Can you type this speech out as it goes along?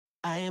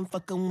I am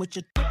fucking with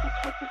you.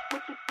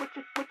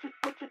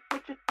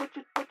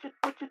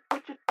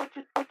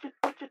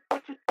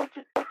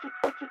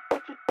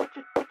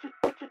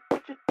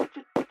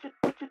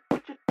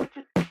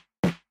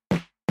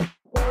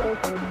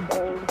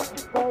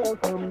 Fire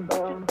come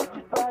down,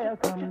 fire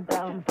come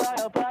down,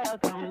 fire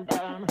come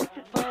down,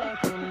 fire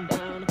come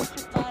down,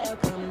 fire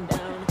come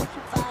down, fire come down,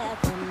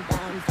 fire come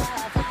down,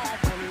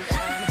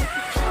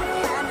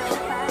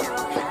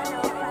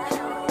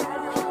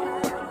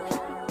 fire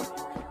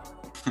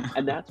come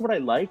And that's what I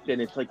liked. And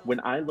it's like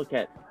when I look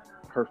at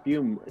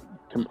Perfume,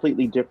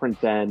 completely different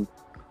than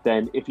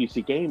If You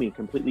See Gaming,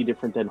 completely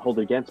different than Hold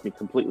It Against Me,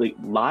 completely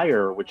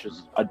Liar, which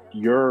is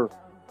your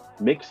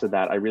mix of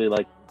that. I really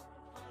like.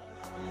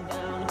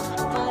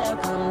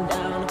 fire come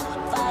down,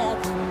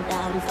 fire come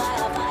down,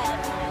 fire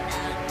come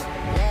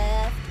down.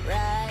 Left,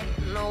 right,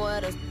 nowhere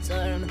to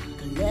turn.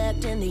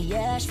 Collecting the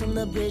ash from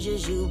the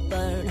bridges you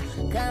burn.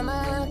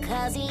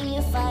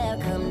 Kamikaze, fire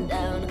come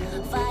down,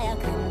 fire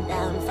come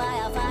down,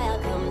 fire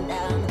come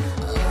down.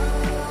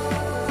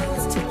 Oh,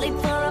 it's too late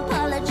for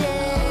apologies.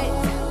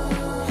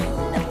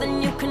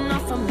 Nothing you can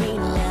offer me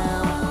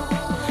now.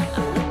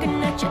 I'm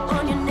looking at you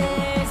on your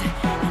knees,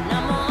 and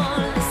I'm all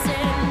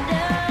listening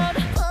down.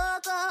 Go,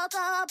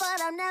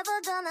 but I'm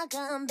never gonna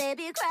come,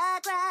 baby. Cry.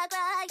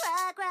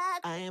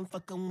 I am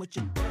fucking with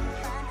you.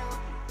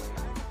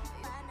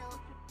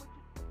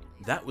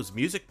 That was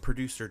music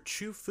producer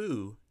Chu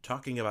Fu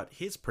talking about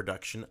his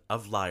production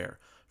of Liar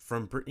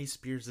from Britney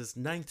Spears'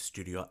 9th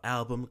studio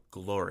album,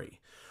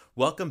 Glory.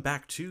 Welcome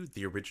back to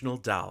The Original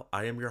Doll.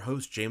 I am your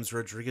host, James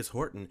Rodriguez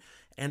Horton,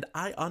 and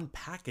I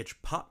unpackage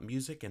pop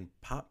music and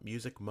pop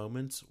music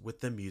moments with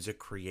the music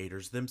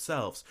creators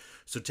themselves.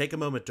 So take a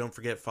moment, don't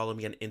forget, follow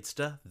me on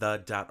Insta,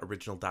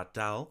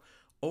 the.original.doll,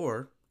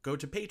 or go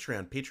to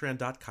Patreon,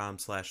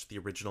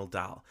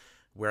 patreon.com/theoriginaldoll,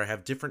 where I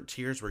have different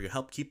tiers where you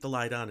help keep the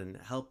light on and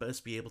help us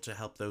be able to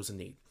help those in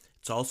need.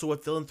 It's also a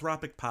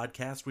philanthropic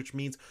podcast, which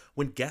means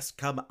when guests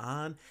come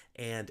on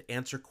and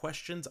answer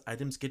questions,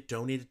 items get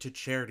donated to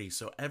charity.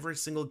 So every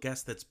single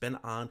guest that's been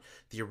on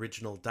The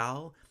Original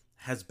Doll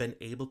has been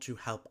able to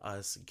help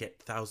us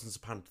get thousands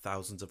upon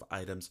thousands of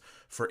items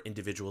for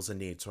individuals in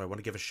need. So I want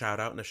to give a shout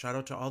out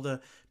to all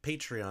the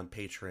Patreon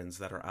patrons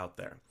that are out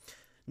there.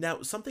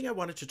 Now, something I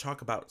wanted to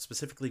talk about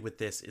specifically with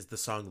this is the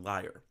song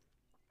Liar.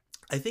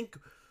 I think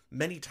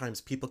many times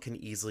people can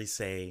easily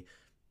say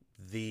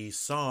the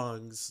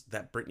songs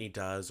that Britney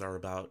does are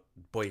about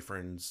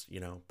boyfriends,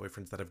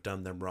 boyfriends that have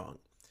done them wrong.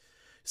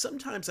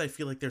 Sometimes I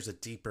feel like there's a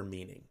deeper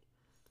meaning.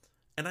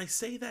 And I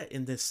say that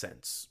in this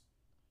sense.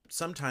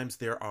 Sometimes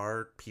there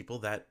are people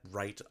that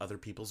write other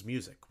people's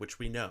music, which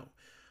we know.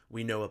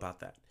 We know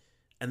about that.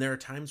 And there are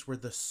times where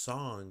the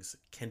songs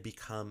can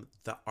become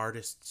the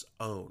artist's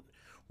own,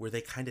 where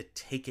they kind of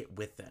take it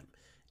with them.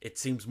 It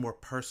seems more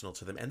personal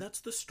to them. And that's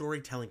the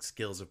storytelling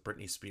skills of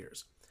Britney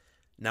Spears.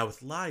 Now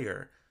with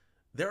Liar,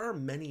 there are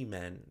many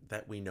men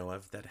that we know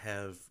of that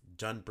have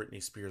done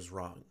Britney Spears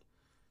wrong.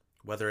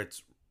 Whether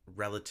it's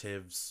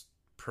relatives,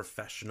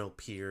 professional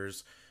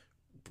peers,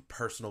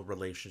 personal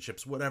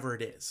relationships, whatever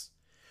it is.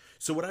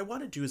 So what I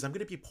want to do is I'm going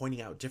to be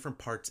pointing out different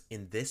parts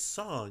in this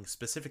song,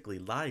 specifically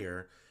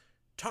Liar,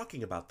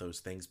 talking about those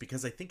things,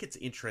 because I think it's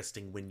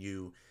interesting when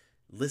you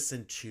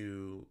listen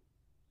to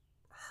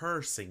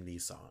her sing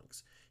these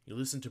songs. You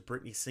listen to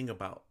Britney sing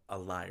about a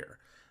liar,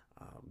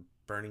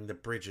 burning the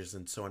bridges,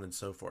 and so on and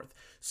so forth.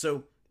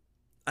 So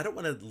I don't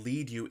want to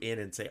lead you in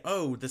and say,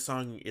 oh, this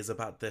song is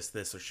about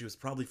this, or she was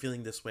probably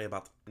feeling this way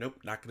about... Nope,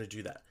 not going to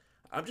do that.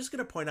 I'm just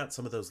going to point out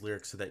some of those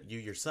lyrics so that you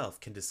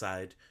yourself can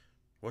decide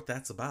what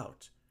that's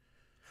about.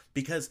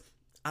 Because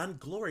on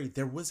Glory,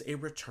 there was a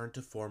return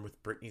to form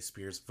with Britney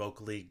Spears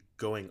vocally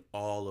going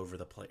all over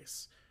the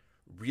place,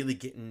 really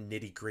getting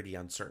nitty-gritty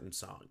on certain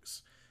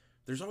songs.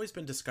 There's always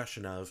been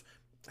discussion of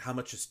how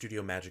much is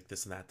studio magic,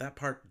 this and that. That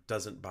part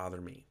doesn't bother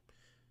me.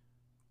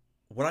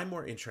 What I'm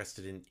more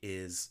interested in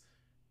is,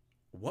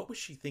 what was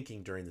she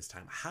thinking during this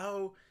time?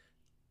 How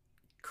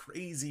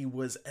crazy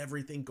was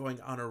everything going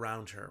on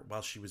around her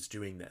while she was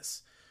doing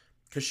this?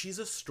 Because she's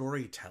a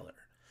storyteller.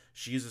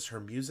 She uses her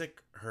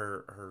music,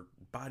 her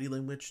body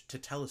language to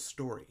tell a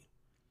story.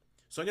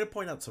 So I'm going to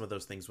point out some of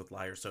those things with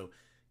Liar, so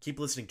keep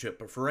listening to it.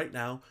 But for right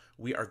now,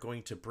 we are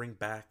going to bring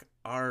back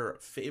our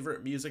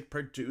favorite music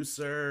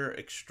producer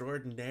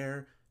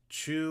extraordinaire,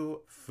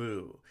 Chu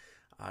Fu.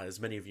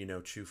 As many of you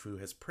know, Chu Fu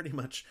has pretty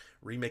much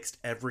remixed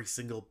every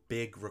single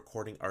big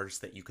recording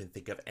artist that you can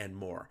think of and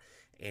more.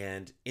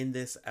 And in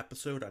this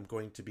episode, I'm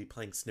going to be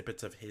playing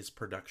snippets of his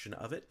production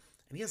of it.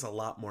 And he has a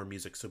lot more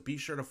music, so be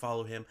sure to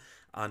follow him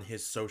on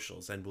his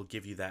socials, and we'll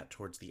give you that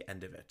towards the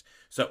end of it.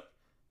 So,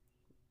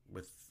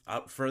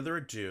 without further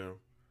ado,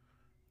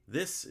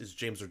 this is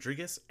James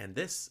Rodriguez, and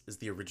this is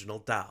The Original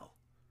Doll.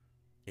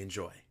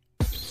 Enjoy.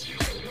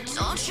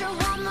 Don't you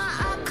want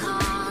my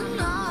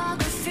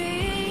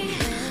iconography?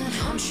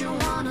 Don't you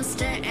wanna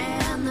stay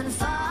and then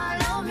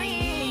follow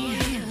me?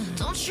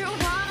 Don't you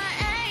wanna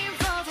aim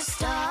for the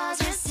stars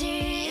you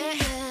see?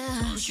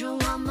 Don't you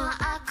want my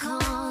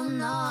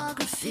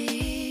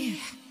iconography?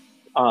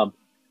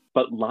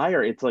 But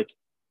Liar, it's like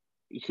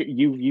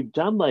you've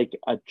done like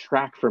a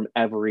track from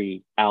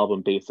every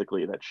album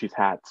basically that she's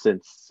had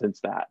since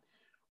that.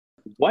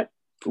 What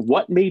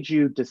what made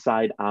you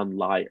decide on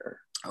Liar?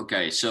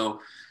 Okay, so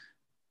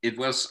it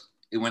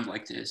went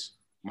like this.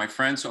 My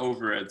friends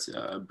over at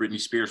Britney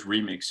Spears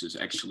Remixes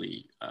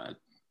actually,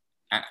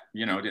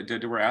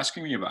 they were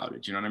asking me about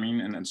it. You know what I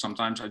mean? And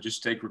sometimes I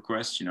just take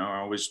requests. You know, I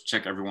always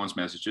check everyone's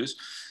messages,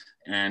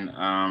 and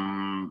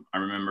I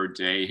remember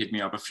they hit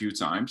me up a few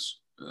times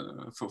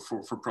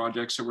for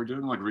projects that we're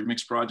doing, like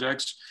remix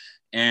projects,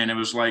 and it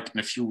was like in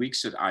a few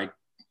weeks that I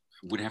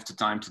would have the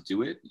time to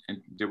do it, and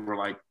they were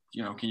like,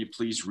 can you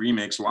please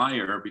remix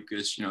Liar,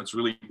 because it's a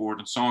really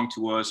important song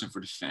to us and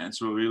for the fans,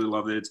 so we really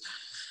love it.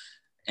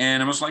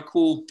 And I was like,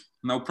 cool,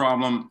 no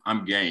problem,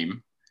 I'm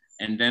game.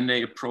 And then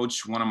they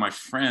approached one of my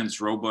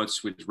friends,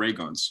 Robots with Ray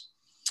Guns,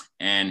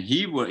 and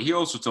he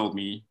also told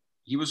me,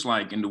 he was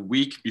like, in the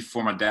week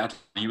before my dad,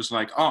 he was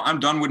like, oh, I'm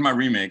done with my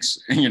remix,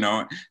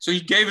 so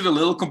he gave it a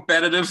little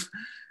competitive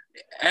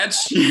edge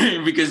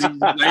because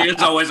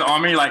he's always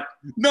on me like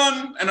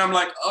done, and I'm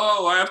like,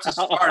 oh, I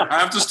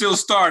have to still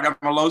start, I'm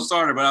a low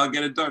starter, but I'll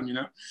get it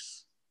done.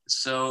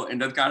 So,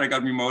 and that kind of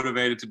got me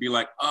motivated to be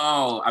like,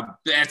 oh, I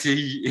bet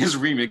his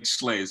remix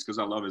slays, because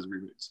I love his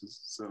remixes.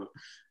 So,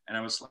 and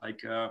I was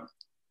like,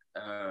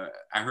 I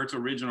heard the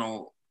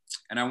original,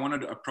 and I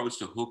wanted to approach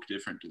the hook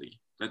differently.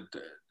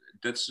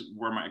 That's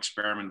where my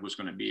experiment was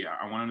going to be.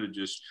 I wanted to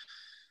just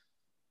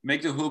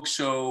make the hook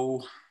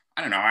so,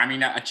 I don't know. I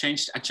mean, I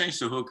changed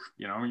the hook,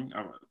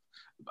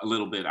 a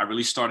little bit. I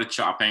really started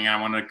chopping. I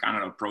want to kind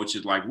of approach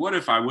it like, what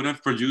if I would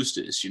have produced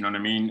this? You know what I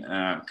mean?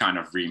 Kind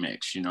of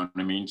remix. You know what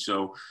I mean?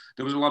 So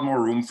there was a lot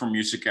more room for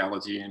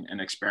musicality and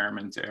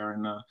experiment there.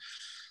 And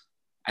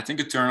I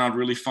think it turned out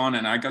really fun.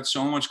 And I got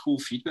so much cool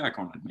feedback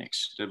on that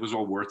mix. That was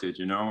all worth it,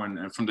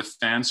 and from the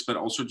fans, but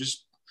also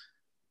just,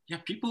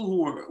 people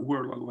who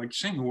were like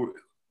saying,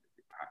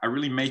 I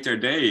really made their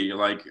day.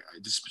 Like,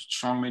 this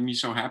song made me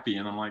so happy,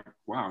 and I'm like,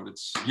 wow,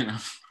 that's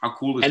how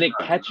cool is and that?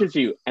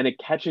 it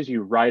catches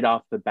you right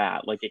off the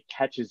bat. Like, it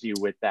catches you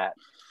with that.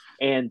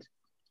 And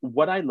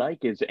what I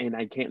like is, and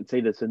I can't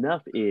say this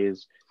enough,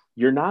 is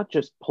you're not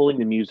just pulling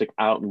the music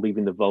out and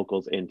leaving the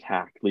vocals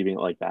intact, leaving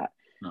it like that.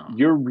 No.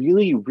 You're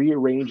really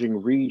rearranging,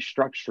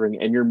 restructuring,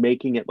 and you're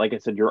making it, like I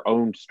said, your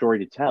own story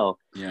to tell.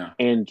 Yeah.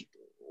 And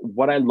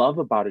what I love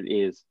about it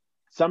is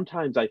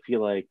sometimes I feel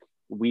like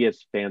we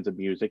as fans of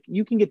music,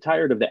 you can get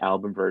tired of the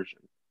album version.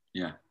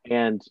 Yeah.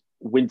 And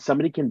when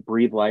somebody can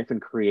breathe life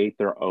and create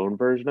their own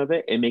version of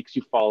it, it makes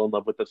you fall in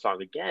love with the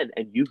song again.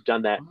 And you've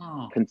done that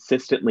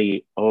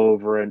consistently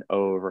over and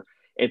over.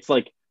 It's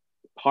like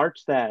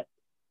parts that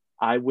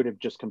I would have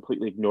just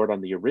completely ignored on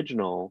the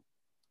original,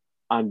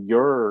 on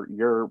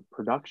your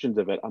productions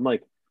of it. I'm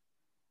like,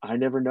 I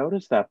never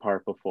noticed that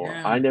part before.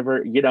 Yeah. I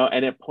never,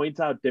 and it points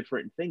out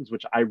different things,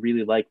 which I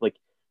really like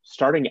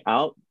starting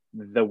out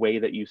the way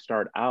that you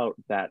start out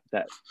that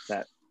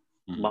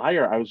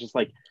Liar. I was just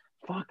like,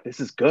 fuck,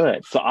 this is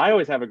good. So I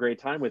always have a great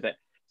time with it.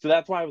 So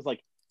that's why I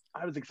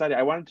was excited.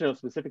 I wanted to know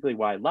specifically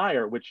why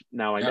Liar, which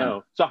now I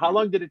know. So how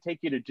long did it take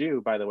you to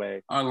do, by the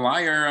way?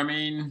 Liar, I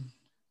mean,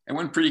 it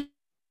went pretty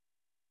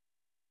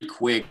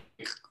quick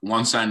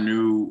once I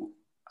knew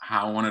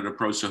how I wanted to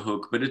approach the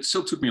hook, but it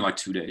still took me like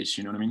 2 days,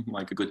 you know what I mean?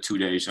 Like a good 2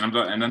 days. And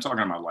I'm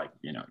talking about like,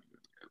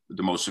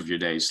 the most of your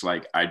days.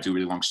 Like, I do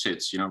really long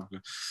sits,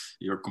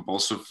 you're a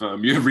compulsive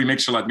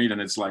remixer like me,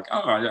 then it's like,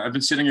 oh, I've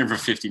been sitting here for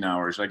 15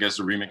 hours. I guess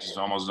the remix is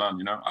almost done,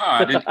 Oh,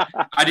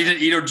 I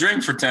didn't eat or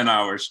drink for 10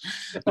 hours.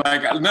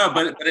 Like, no,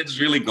 but it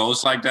really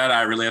goes like that.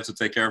 I really have to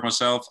take care of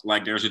myself.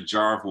 Like, there's a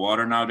jar of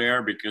water now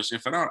there, because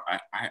if I don't,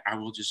 I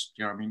will just,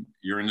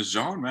 you're in the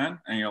zone, man.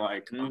 And you're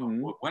like,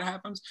 what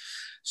happens?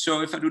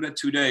 So if I do that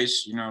 2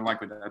 days,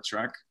 like with that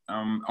track,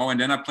 and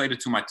then I played it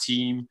to my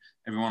team.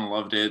 Everyone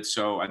loved it,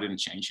 so I didn't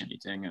change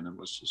anything, and it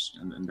was just,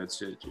 and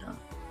that's it, yeah.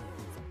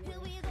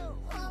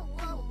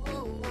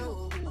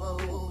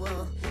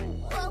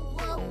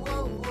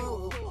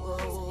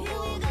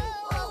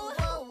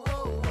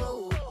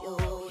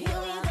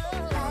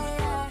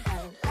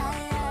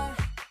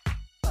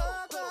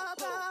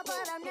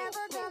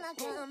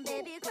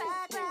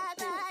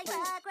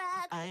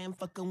 I am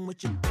fucking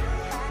with you.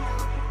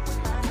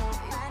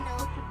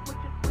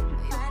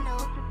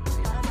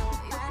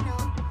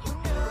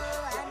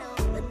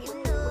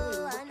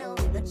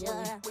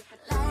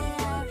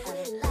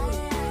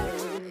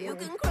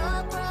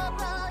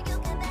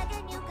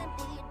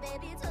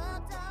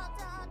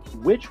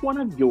 Which one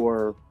of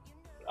your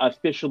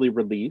officially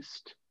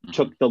released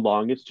took the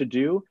longest to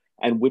do,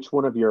 and which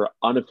one of your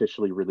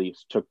unofficially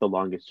released took the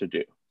longest to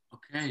do?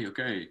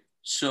 Okay.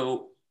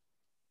 So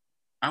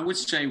I would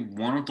say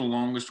one of the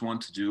longest one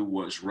to do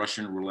was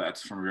Russian Roulette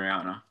from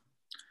Rihanna.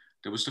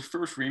 That was the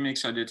first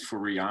remix I did for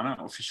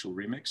Rihanna, official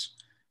remix.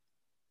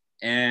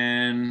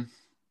 And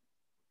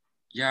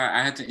yeah,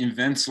 I had to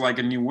invent like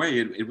a new way.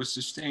 It was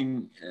this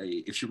thing,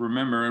 if you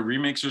remember,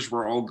 remixers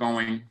were all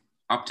going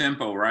up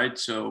tempo, right?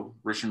 So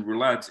Russian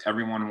Roulette,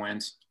 everyone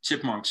went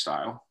chipmunk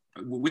style,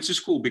 which is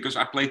cool because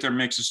I played their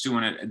mixes too,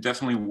 and it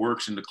definitely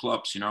works in the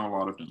clubs, you know, a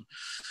lot of them.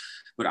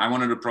 But I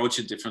wanted to approach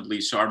it differently.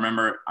 So I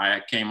remember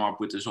I came up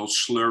with this whole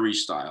slurry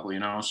style, you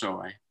know.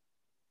 So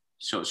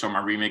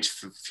my remix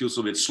feels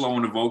a bit slow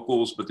in the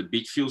vocals, but the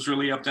beat feels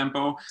really up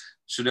tempo.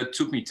 So that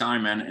took me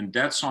time, man. And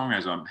that song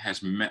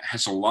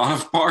has a lot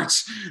of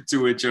parts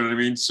to it. You know what I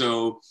mean?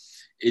 So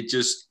it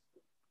just,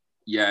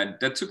 yeah,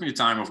 that took me the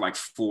time of like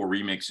 4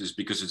 remixes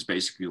because it's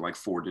basically like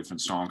 4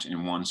 different songs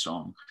in one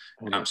song.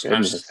 And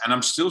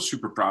I'm still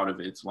super proud of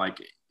it. Like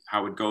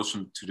how it goes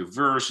to the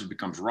verse, it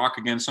becomes rock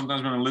again.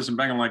 Sometimes when I listen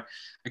back, I'm like,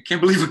 I can't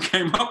believe I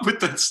came up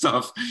with that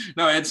stuff.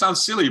 No, it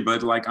sounds silly,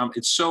 but like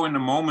it's so in the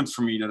moment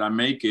for me that I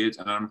make it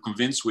and I'm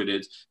convinced with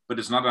it. But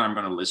it's not that I'm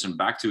going to listen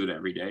back to it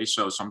every day.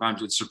 So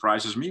sometimes it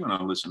surprises me when I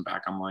listen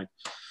back. I'm like,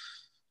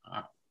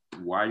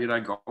 why did I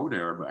go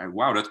there? But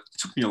wow, that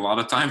took me a lot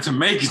of time to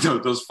make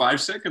those 5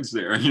 seconds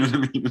there. You know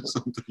what I mean? Or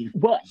something.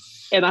 Well,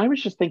 and I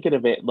was just thinking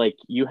of it like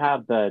you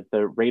have the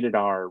rated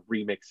R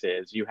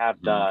remixes, you have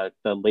the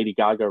Lady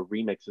Gaga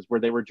remixes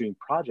where they were doing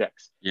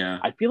projects. Yeah,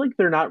 I feel like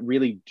they're not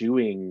really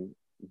doing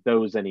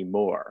those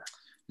anymore.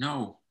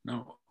 No.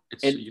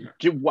 It's,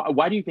 and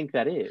why do you think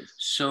that is?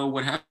 So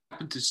what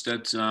happened is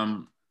that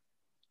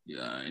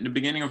in the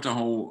beginning of the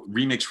whole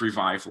remix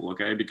revival,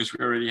 okay, because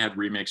we already had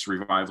remix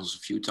revivals a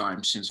few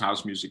times since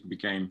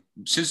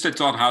since they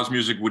thought house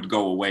music would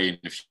go away in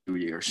a few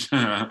years,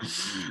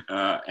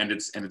 and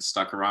it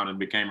stuck around and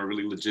became a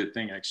really legit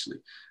thing actually.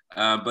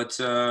 But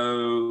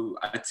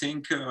I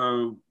think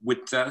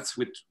with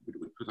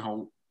the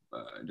whole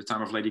the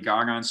time of Lady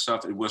Gaga and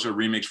stuff, it was a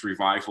remix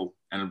revival,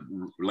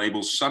 and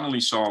labels suddenly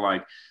saw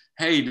like,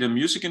 hey, the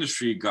music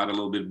industry got a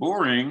little bit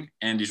boring,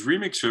 and these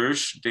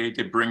remixers they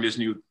bring this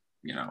new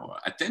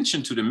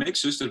attention to the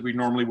mixes that we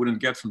normally wouldn't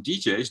get from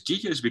DJs.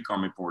 DJs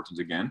become important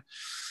again.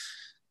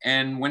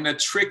 And when that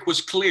trick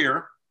was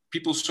clear,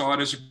 people saw it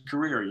as a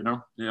career,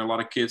 a lot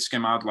of kids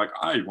came out like,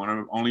 I want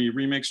to only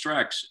remix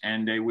tracks.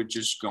 And they would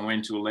just go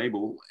into a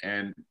label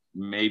and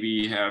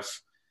maybe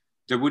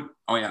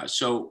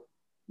so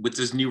with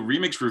this new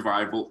remix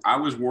revival, I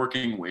was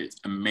working with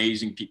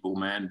amazing people,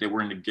 man. They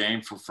were in the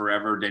game for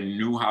forever. They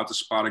knew how to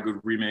spot a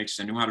good remix.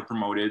 They knew how to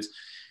promote it.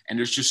 And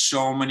there's just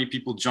so many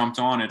people jumped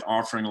on it,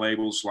 offering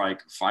labels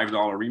like $5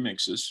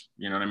 remixes.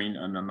 You know what I mean?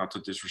 And not to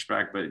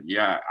disrespect, but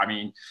yeah, I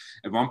mean,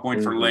 at one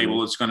point for a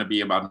label, it's going to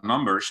be about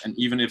numbers. And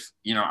even if,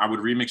 I would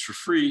remix for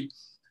free,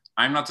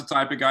 I'm not the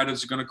type of guy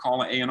that's going to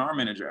call an A&R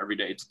manager every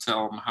day to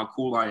tell them how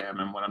cool I am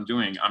and what I'm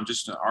doing. I'm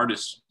just an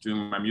artist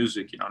doing my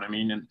music, you know what I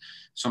mean? And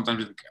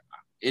sometimes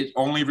it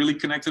only really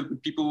connected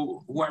with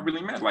people who I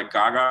really met, like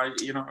Gaga,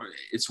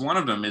 it's one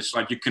of them. It's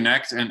like you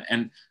connect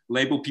and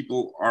label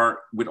people are,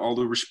 with all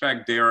due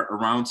respect, they are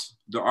around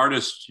the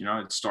artist,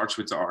 it starts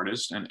with the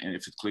artist. And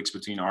if it clicks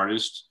between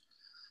artists,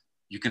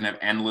 you can have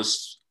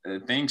endless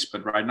things.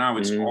 But right now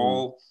it's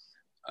all,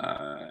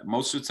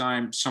 most of the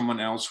time, someone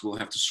else will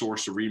have to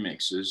source the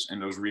remixes,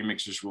 and those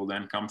remixes will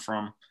then come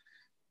from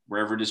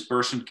wherever this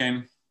person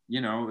can,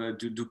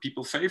 do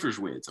people favors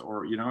with,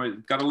 or,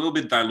 it got a little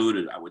bit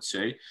diluted, I would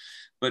say.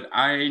 But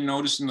I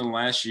noticed in the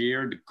last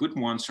year, the good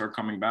ones are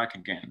coming back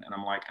again.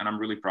 And I'm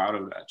really proud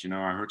of that.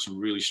 I heard some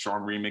really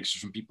strong remixes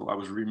from people I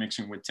was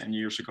remixing with 10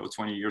 years ago,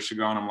 20 years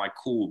ago. And I'm like,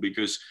 cool,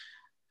 because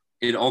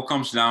it all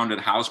comes down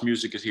that house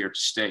music is here to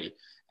stay.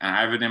 And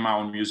I have it in my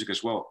own music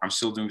as well. I'm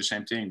still doing the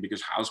same thing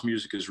because house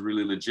music is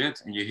really legit.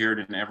 And you hear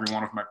it in every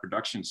one of my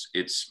productions.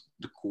 It's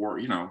the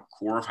core,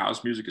 core of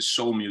house music is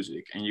soul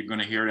music. And you're going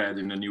to hear that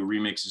in the new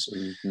remixes.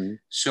 Mm-hmm.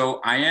 So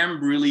I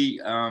am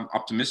really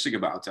optimistic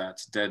about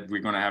that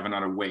we're going to have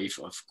another wave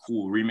of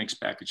cool remix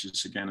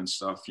packages again and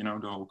stuff, the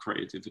whole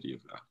creativity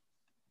of that.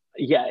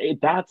 Yeah,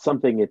 that's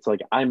something. It's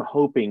like, I'm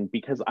hoping,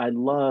 because I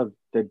love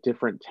the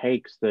different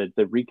takes, the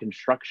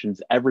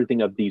reconstructions,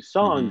 everything of these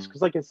songs.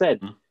 Because like I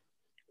said,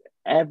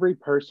 every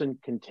person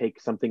can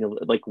take something,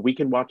 like we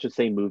can watch the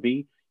same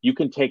movie. You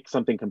can take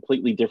something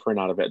completely different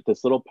out of it.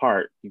 This little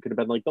part, you could have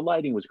been like, the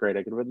lighting was great.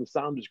 I could have been, the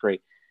sound was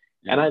great.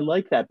 Yeah. And I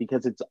like that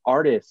because it's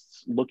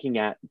artists looking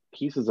at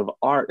pieces of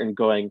art and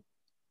going,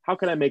 how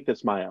can I make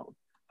this my own?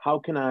 How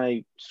can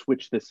I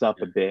switch this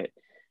up a bit?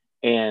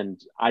 And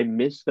I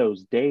miss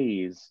those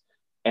days.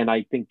 And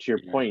I think to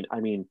your point, I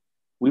mean,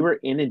 we were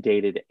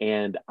inundated,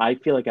 and I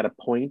feel like at a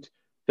point,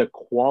 the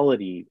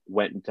quality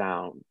went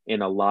down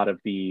in a lot of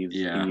these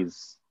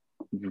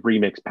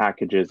remix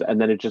packages. And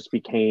then it just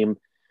became,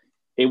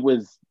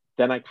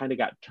 then I kind of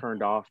got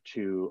turned off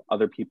to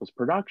other people's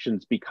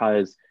productions,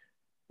 because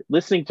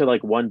listening to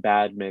like one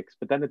bad mix,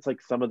 but then it's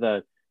like some of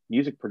the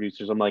music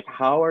producers, I'm like,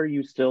 how are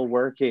you still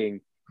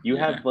working? You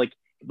have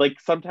like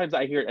sometimes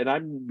I hear, and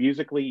I'm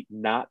musically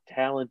not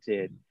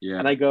talented,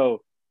 and I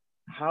go,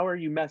 how are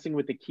you messing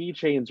with the key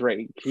changes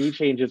right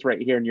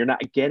here, and you're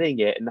not getting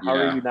it? And how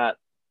are you not?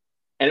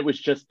 And it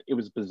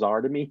was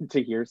bizarre to me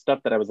to hear stuff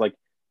that I was like,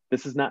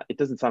 it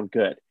doesn't sound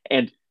good.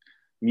 And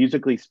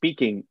musically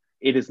speaking,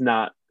 it's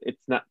not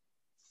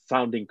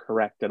sounding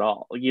correct at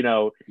all.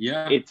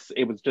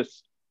 It was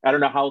just I don't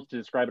know how else to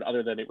describe it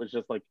other than it was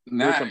just like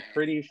there's some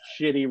pretty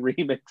shitty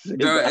remixes.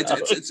 No,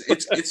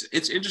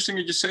 it's interesting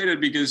that you say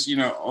that, because you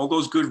know all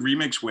those good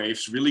remix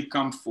waves really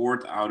come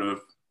forth out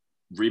of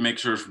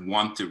remixers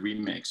want to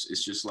remix.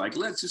 It's just like,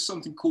 let's do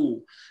something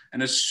cool,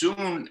 and as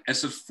soon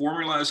as the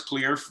formula is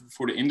clear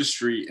for the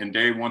industry and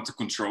they want to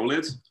control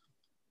it,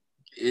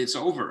 it's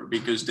over,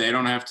 because they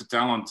don't have the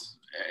talent.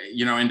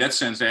 You know, in that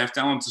sense, they have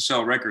talent to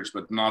sell records,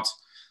 but not,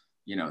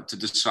 you know, to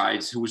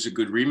decide who is a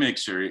good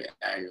remixer.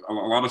 A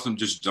lot of them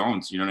just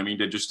don't, you know what I mean?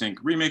 They just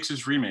think remix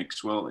is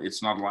remix. Well,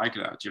 it's not like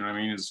that. You know what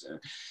I mean? It's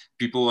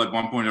people at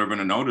one point are going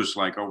to notice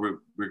like, oh,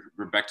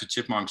 we're back to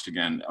chipmunks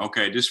again.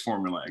 Okay, this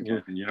formula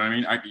again. You know what I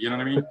mean? You know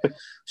what I mean?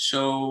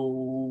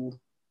 So,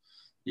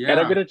 yeah. And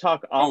I'm going to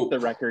talk off the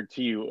record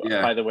to you,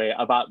 by the way,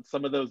 about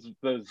some of those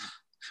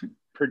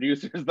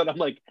producers that I'm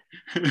like,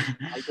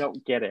 I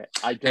don't get it.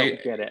 I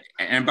don't get it.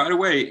 And by the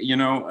way, you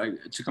know,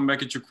 to come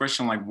back at your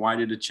question, like, why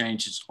did it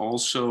change? It's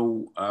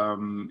also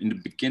in the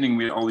beginning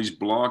we had all these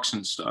blogs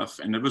and stuff,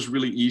 and it was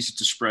really easy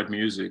to spread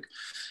music.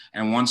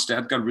 And once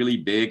that got really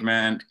big,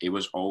 man, it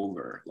was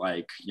over.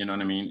 Like, you know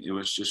what I mean? It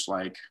was just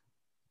like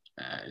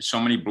so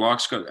many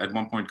blogs at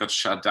one point got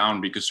shut down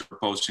because they were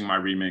posting my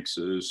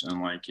remixes.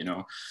 And like, you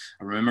know,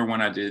 I remember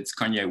when I did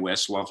Kanye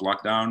West Love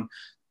Lockdown,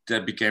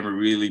 that became a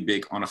really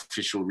big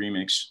unofficial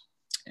remix.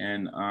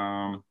 And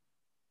that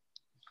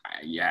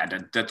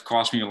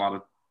caused me a lot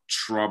of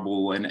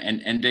trouble.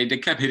 And they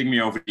kept hitting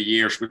me over the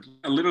years with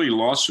literally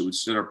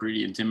lawsuits that are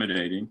pretty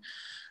intimidating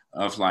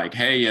of like,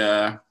 hey,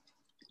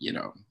 you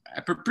know,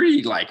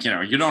 pretty like, you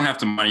know, you don't have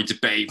the money to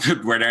pay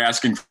where they're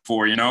asking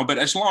for, you know, but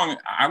as long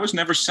I was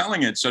never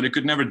selling it, so they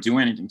could never do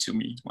anything to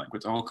me. Like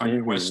with the whole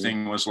Kanye West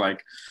thing was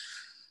like,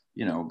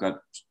 you know,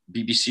 got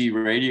BBC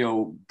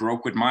Radio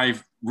broke with my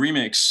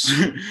remix.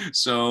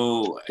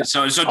 so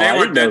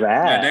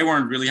they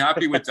weren't really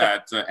happy with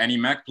that. Annie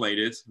Mac played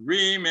it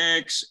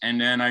remix, and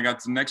then I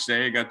got the next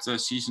day I got a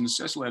cease and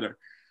desist letter.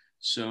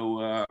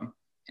 So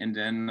and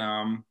then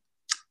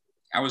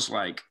I was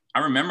like, I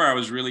remember I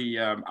was really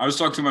I was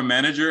talking to my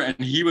manager, and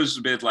he was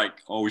a bit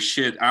like, oh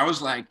shit. I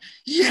was like,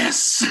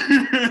 yes.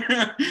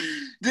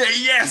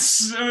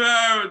 Yes,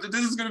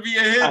 this is gonna be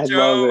a hit,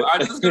 Joe.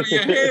 This is gonna be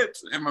a hit.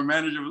 And my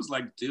manager was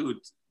like, dude,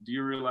 do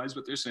you realize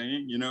what they're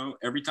saying? You know,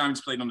 every time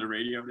it's played on the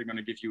radio, they're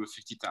gonna give you a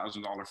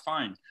 $50,000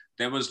 fine.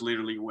 That was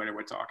literally what they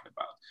were talking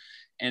about.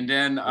 And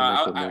then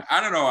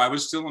I don't know, I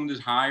was still on this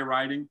high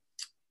riding.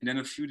 And then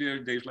a few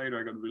days later,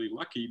 I got really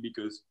lucky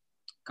because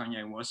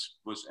Kanye was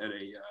at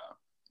a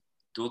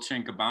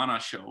Dolce & Gabbana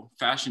show,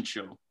 fashion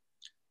show.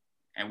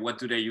 And what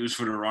do they use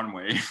for the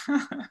runway?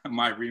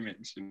 My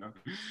remix, you know?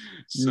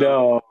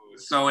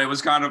 So it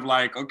was kind of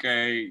like,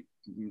 okay,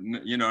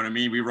 you know what I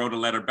mean? We wrote a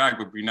letter back,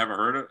 but we never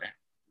heard it.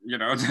 You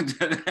know,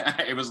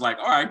 it was like,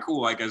 all right,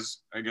 cool. I guess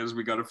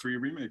we got a free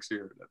remix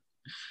here.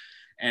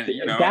 And,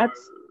 you know.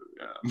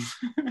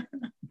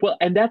 Well,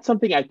 and that's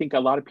something I think a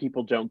lot of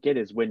people don't get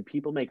is when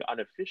people make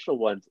unofficial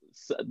ones,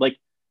 like,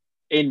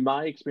 in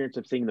my experience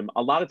of seeing them,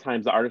 a lot of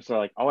times the artists are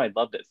like, oh, I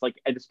love this. Like,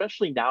 and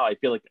especially now, I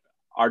feel like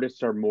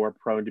artists are more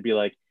prone to be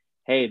like,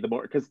 hey, the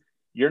more, because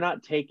you're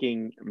not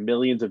taking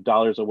millions of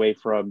dollars away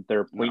from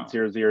their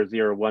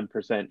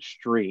 0.0001%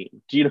 stream.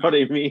 Do you know what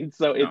I mean?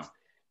 So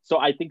so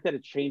I think that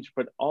it's changed,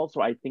 but also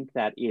I think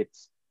that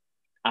it's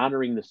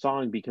honoring the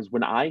song, because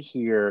when I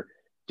hear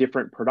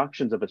different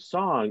productions of a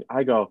song,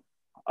 I go,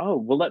 oh,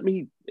 well,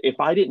 if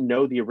I didn't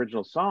know the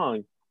original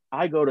song,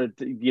 I go to,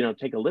 you know,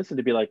 take a listen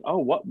to be like, oh,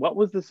 what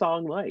was the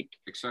song like?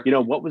 Exactly. You know,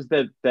 what was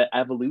the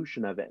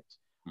evolution of it?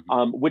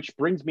 Mm-hmm. Which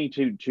brings me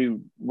to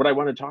what I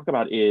want to talk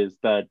about is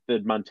the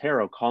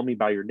Montero Call Me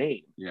By Your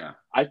Name. Yeah.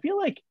 I feel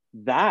like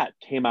that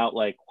came out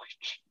like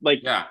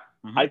yeah.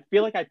 Mm-hmm. I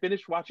feel like I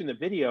finished watching the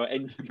video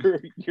and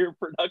your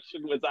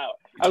production was out.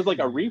 I was like,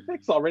 a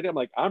refix already? I'm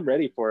like, I'm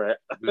ready for it.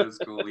 That's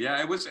cool.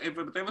 Yeah,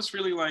 that was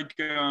really like,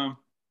 I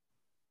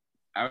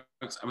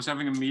was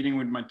having a meeting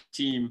with my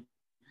team,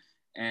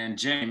 and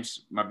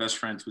James, my best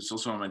friend, who's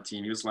also on my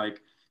team, he was like,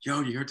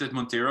 yo, you heard that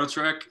Montero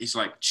track? He's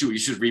like, you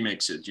should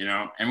remix it, you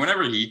know? And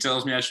whenever he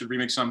tells me I should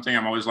remix something,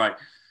 I'm always like,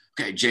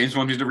 okay, James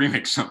wants me to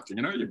remix something,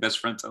 you know? Your best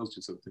friend tells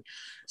you something.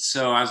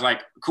 So I was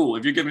like, cool,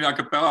 if you give me a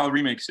cappella, I'll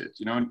remix it,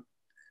 you know? And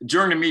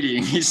during the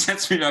meeting, he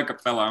sends me a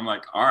cappella. I'm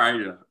like, all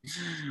right,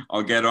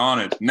 I'll get on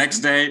it. Next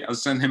day, I'll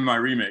send him my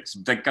remix,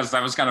 because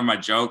that was kind of my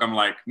joke. I'm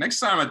like, next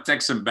time I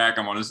text him back,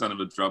 I'm going to send him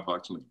the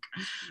Dropbox link.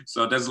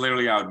 So that's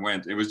literally how it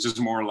went. It was just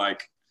more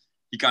like,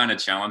 he kind of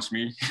challenged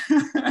me.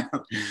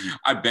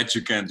 I bet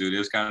you can't do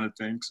this kind of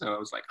thing. So I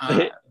was like,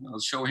 I'll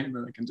show him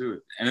that I can do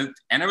it. And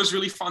it was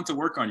really fun to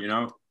work on, you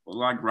know,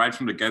 like right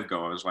from the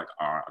get-go. I was like,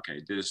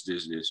 okay, this,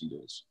 and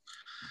this.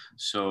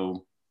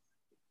 So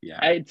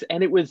yeah.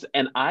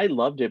 And I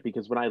loved it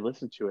because when I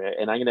listened to it,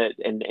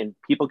 and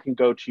people can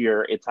go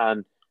to it's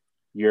on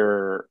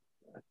your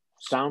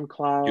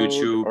SoundCloud,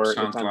 YouTube, or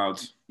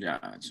SoundCloud.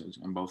 It's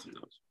on both of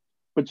those.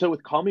 But so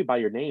with Call Me By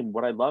Your Name,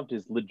 what I loved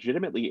is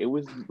legitimately, it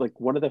was like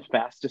one of the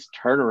fastest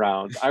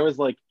turnarounds. I was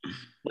like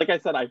I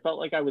said, I felt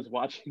like I was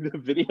watching the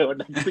video,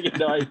 and next thing you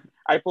know,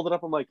 I pulled it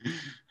up. I'm like,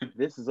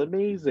 this is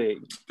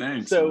amazing.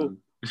 Thanks. So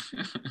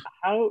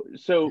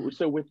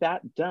so with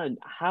that done,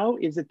 how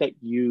is it that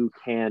you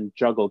can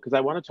juggle? Because I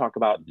want to talk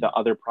about the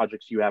other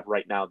projects you have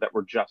right now that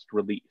were just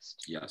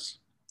released. Yes.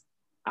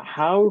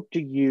 How do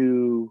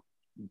you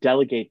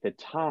delegate the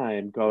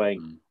time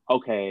going,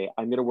 okay,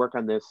 I'm going to work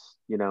on this,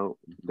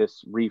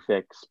 this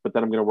refix, but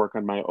then I'm going to work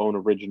on my own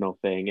original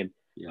thing. And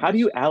how do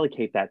you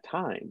allocate that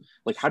time?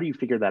 Like, how do you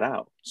figure that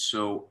out?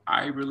 So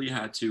I really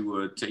had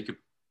to take a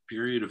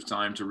period of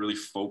time to really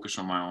focus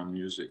on my own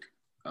music,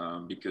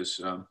 because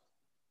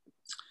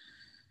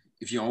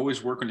if you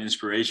always work on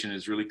inspiration,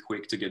 it's really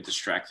quick to get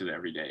distracted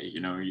every day.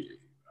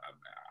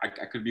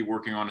 I could be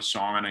working on a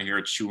song and I hear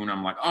a tune.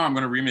 I'm like, oh, I'm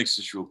going to remix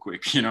this real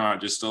quick. I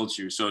just told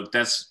you. So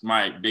that's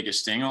my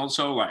biggest thing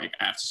also. Like,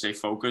 I have to stay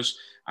focused.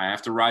 I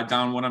have to write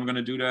down what I'm going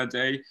to do that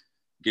day,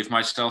 give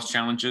myself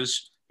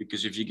challenges,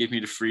 because if you give me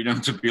the freedom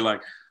to be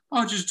like,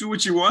 oh, just do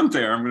what you want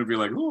there, I'm going to be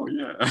like, oh,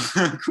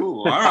 yeah,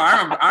 cool.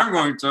 I'm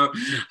going to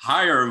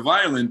hire a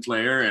violin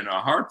player and a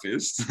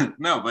harpist.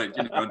 No, but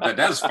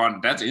that's fun.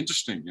 That's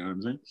interesting. You know what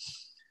I'm saying?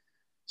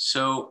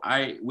 So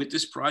with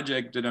this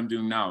project that I'm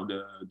doing now,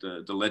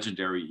 the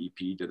legendary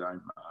EP that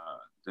I've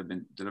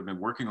been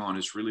working on,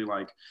 is really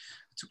like,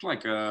 it took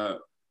like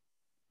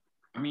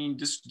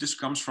this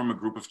comes from a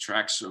group of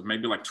tracks of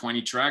maybe like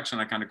 20 tracks,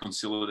 and I kind of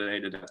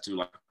consolidated that to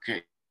like,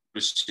 okay, the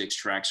 6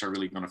 tracks are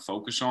really going to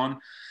focus on.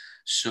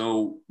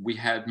 So we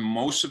had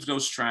most of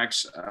those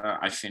tracks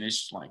I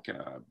finished like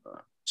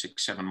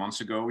 6-7 months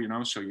ago,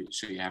 so you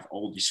have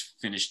all these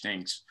finished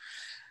things,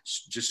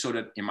 just so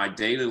that in my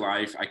daily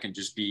life I can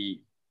just be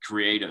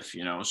creative,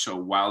 so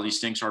while these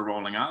things are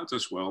rolling out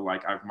as well,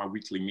 like I have my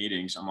weekly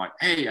meetings, I'm like,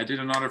 hey, I did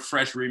another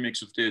fresh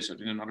remix of this, I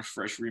did another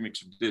fresh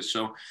remix of this.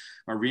 So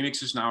my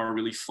remixes now are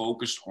really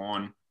focused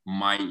on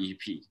my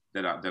EP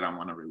that I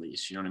want to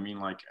release, you know what I mean?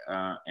 Like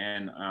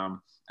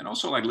and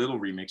also like little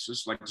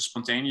remixes, like the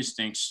spontaneous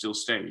things still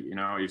stay.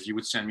 If you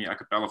would send me a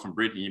cappella from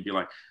Britney, you'd be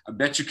like, I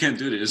bet you can't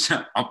do this.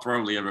 I'll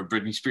probably have a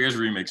Britney Spears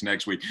remix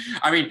next week.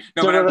 I mean,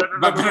 no,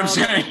 but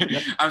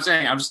I'm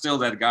saying I'm still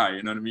that guy,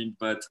 you know what I mean?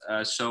 But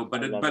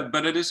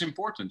but it is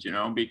important,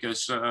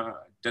 because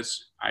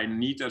I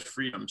need that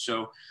freedom.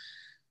 So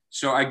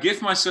I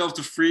give myself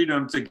the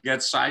freedom to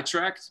get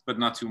sidetracked, but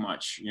not too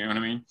much, you know what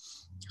I mean?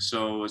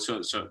 So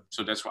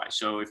that's why.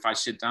 So if I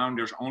sit down,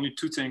 there's only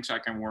 2 things I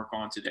can work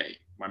on today,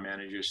 my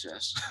manager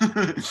says.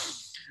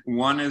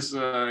 One is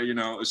a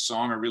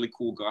song, a really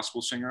cool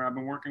gospel singer I've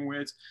been working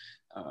with,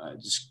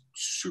 just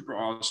super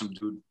awesome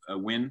dude,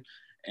 Win,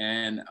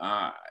 and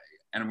I'm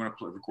going to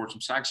record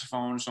some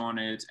saxophones on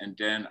it, and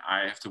then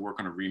I have to work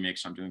on a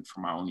remix I'm doing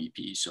for my own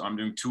EP. So I'm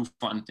doing 2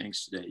 fun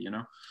things today,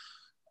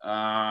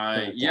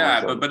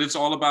 awesome. but it's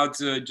all about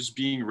just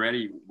being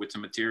ready with the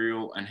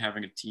material and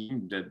having a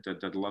team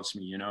that loves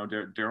me.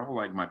 They're all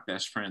like my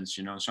best friends.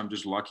 So I'm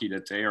just lucky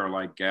that they are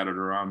like gathered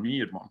around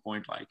me at one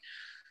point, like,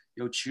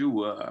 yo,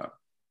 Chew,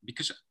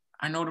 because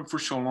I know them for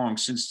so long,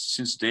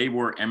 since they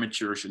were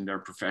amateurs in their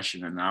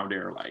profession, and now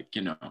they're like,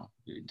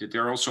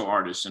 they're also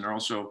artists, and they're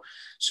also,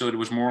 so it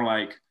was more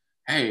like,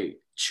 hey,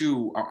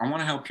 Chew, I want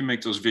to help you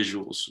make those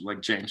visuals.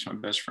 Like James, my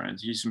best friend,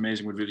 he's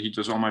amazing with it. He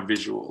does all my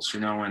visuals,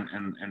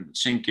 and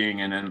syncing,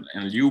 and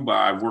Luba,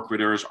 I've worked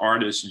with her as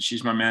artist, and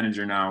she's my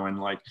manager now.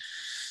 And like,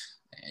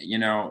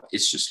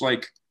 it's just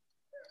like,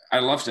 I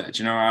love that,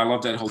 I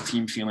love that whole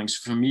team feelings.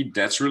 For me,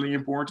 that's really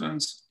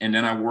important. And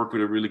then I work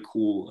with a really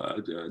cool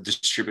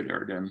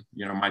distributor. Then,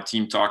 my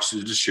team talks to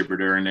the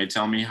distributor, and they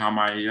tell me how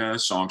my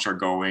songs are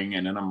going.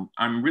 And then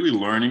I'm really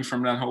learning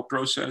from that whole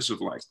process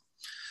of like,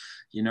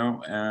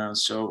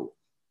 that's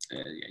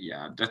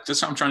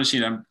how I'm trying to see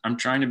it. I'm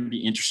trying to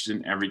be interested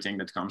in everything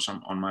that comes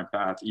on my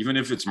path. Even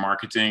if it's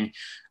marketing,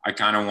 I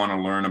kind of want to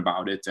learn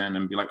about it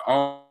and be like,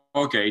 oh,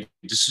 okay,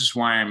 this is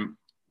why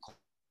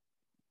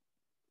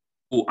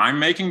I'm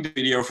making the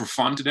video for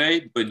fun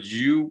today, but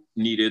you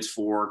need it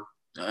for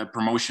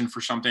promotion for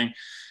something.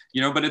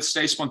 But it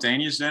stays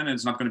spontaneous then.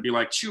 It's not going to be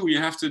like, Chew, you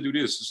have to do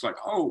this. It's like,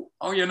 oh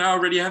yeah, now I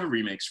already have a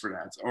remix for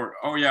that. Or,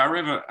 oh yeah, I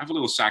have a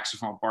little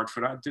saxophone part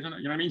for that, didn't I?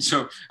 You know what I mean?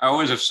 So I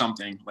always have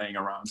something laying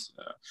around.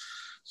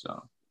 Yeah.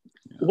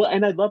 Well,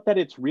 and I love that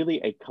it's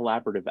really a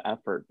collaborative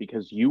effort,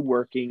 because you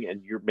working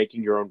and you're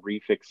making your own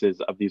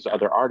refixes of these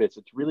other artists.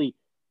 It's really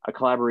a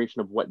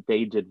collaboration of what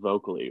they did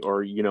vocally,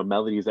 or,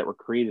 melodies that were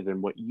created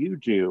and what you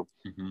do.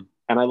 Mm-hmm.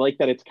 And I like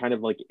that it's kind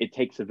of like, it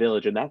takes a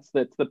village. And that's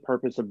the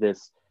purpose of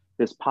this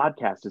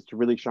podcast, is to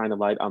really shine a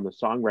light on the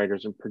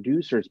songwriters and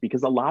producers,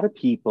 because a lot of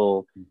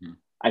people, mm-hmm.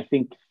 I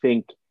think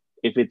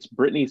if it's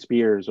Britney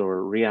Spears or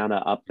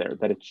Rihanna up there,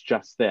 that it's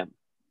just them.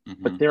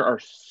 Mm-hmm. But there are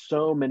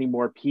so many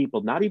more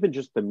people, not even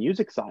just the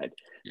music side,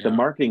 the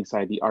marketing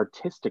side, the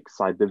artistic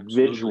side, the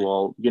Absolutely.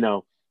 Visual,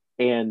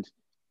 and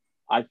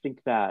I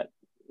think that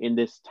in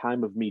this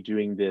time of me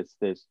doing this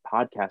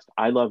podcast,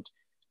 I loved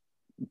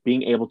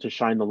being able to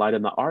shine the light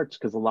on the arts,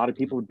 because a lot of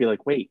people would be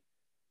like, wait,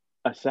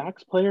 a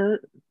sax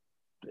player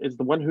is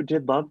the one who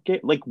did Love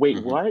Game? Like, wait,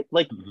 mm-hmm. what?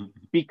 Like, mm-hmm.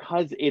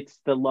 because it's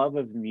the love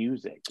of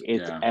music.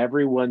 It's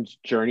everyone's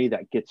journey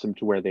that gets them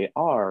to where they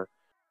are.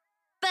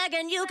 Back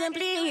begging you can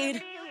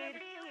plead.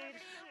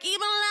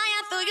 Keep on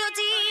lying through your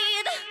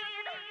teeth.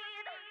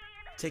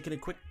 Taking a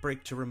quick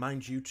break to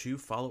remind you to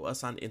follow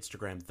us on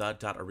Instagram,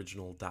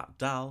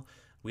 the.original.doll.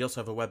 We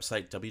also have a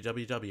website,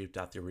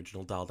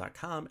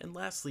 www.theoriginaldoll.com. And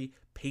lastly,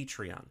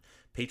 Patreon,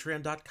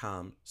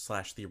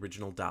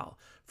 patreon.com/theoriginaldoll.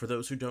 For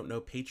those who don't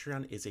know,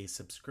 Patreon is a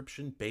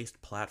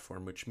subscription-based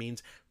platform, which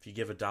means if you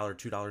give $1,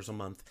 $2 a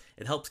month,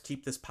 it helps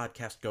keep this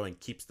podcast going,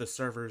 keeps the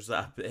servers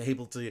up,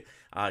 able to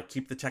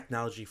keep the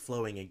technology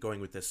flowing and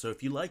going with this. So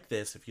if you like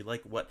this, if you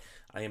like what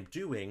I am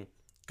doing,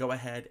 go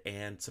ahead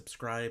and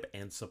subscribe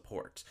and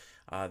support.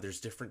 There's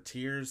different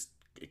tiers,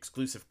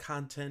 exclusive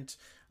content.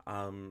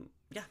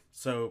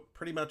 So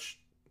pretty much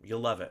you'll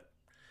love it.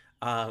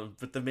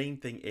 But the main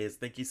thing is,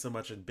 thank you so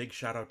much, and big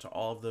shout out to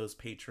all of those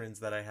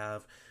patrons that I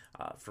have,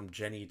 from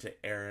Jenny to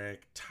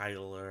Eric,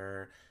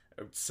 Tyler,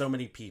 so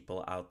many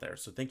people out there.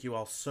 So thank you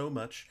all so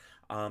much.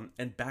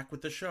 And back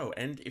with the show.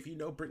 And if you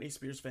know Britney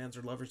Spears fans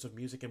or lovers of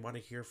music and want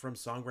to hear from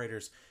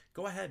songwriters,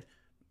 go ahead,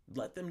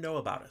 let them know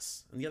about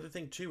us. And the other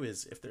thing too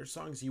is, if there's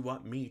songs you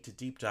want me to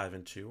deep dive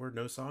into or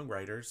know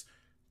songwriters,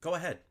 go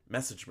ahead,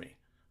 message me.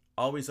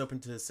 Always open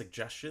to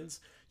suggestions.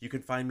 You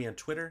can find me on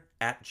Twitter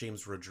at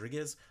James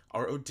Rodriguez,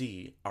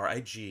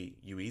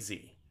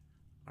 RODRIGUEZ.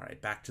 All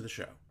right, back to the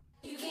show.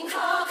 You can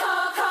call,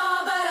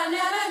 but I'm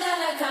never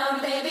gonna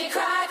come. Baby,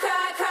 cry,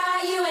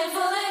 you ain't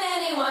fooling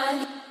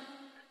anyone.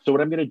 So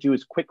what I'm going to do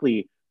is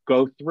quickly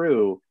go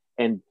through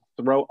and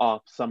throw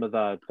off some of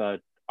the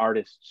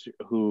artists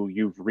who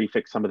you've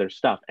refixed some of their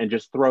stuff, and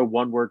just throw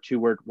one word, two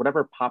word,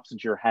 whatever pops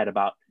into your head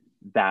about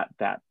that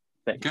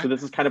thing. Okay. So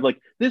this is kind of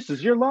like, this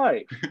is your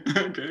life.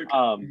 Okay.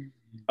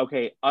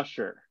 Okay,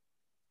 Usher.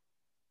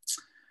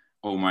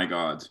 Oh my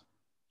God.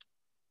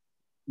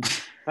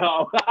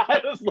 Oh,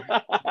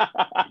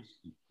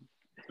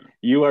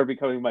 you are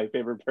becoming my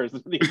favorite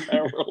person in the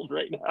entire world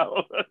right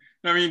now.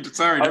 I mean,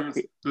 sorry, that was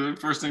the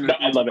first thing that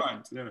came to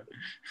mind. Yeah.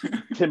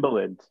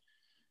 Timbaland.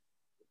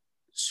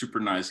 Super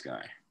nice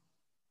guy.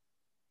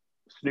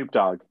 Snoop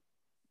Dogg.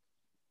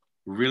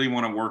 Really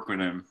want to work with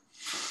him.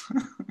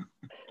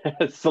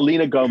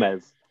 Selena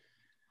Gomez.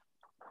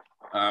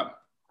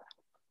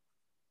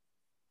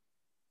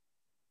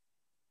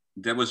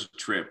 That was a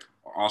trip.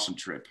 Awesome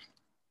trip.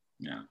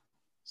 Yeah.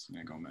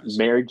 Selena Gomez.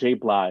 Mary J.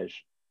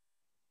 Blige.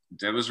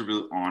 That was a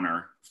real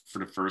honor for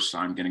the first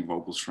time getting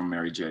vocals from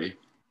Mary J.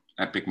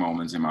 Epic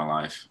moments in my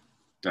life.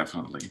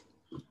 Definitely.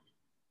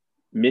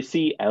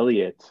 Missy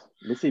Elliott.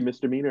 Missy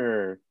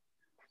Misdemeanor.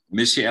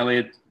 Missy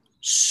Elliott,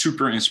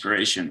 super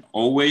inspiration.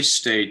 Always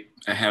stayed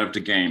ahead of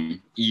the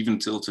game, even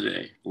till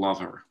today.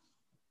 Love her.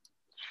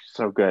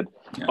 So good.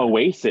 Yeah.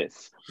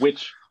 Oasis,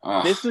 which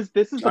this is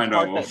the part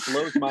that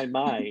blows my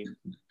mind.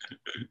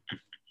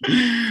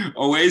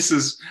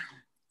 Oasis,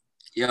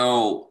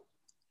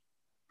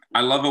 I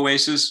love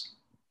Oasis.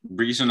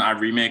 Reason I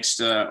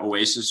remixed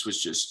Oasis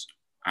was just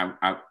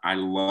I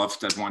loved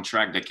that one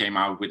track that came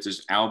out with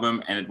this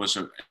album, and it was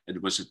a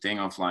thing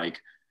of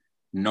like,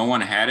 no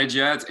one had it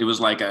yet. It was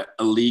like a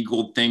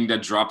illegal thing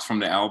that dropped from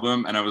the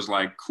album. And I was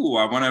like, cool,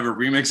 I want to have a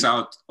remix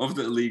out of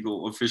the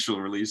illegal official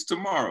release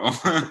tomorrow.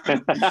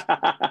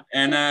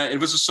 And it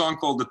was a song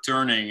called The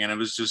Turning. And it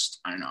was just,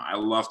 I don't know, I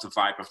loved the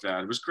vibe of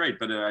that. It was great.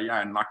 But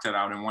I knocked that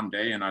out in one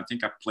day. And I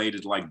think I played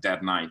it like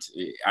that night.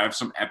 I have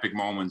some epic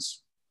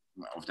moments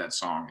of that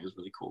song. It was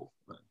really cool.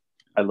 But,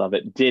 I love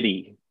it.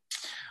 Diddy.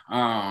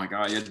 Oh my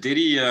God. Yeah,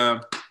 Diddy,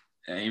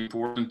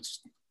 important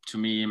to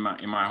me in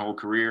my whole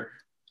career.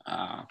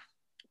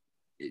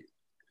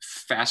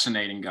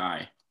 Fascinating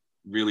guy,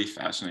 really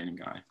fascinating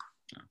guy.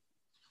 Yeah.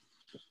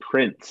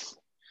 Prince.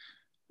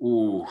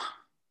 Ooh,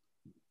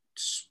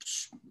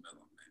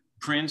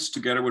 Prince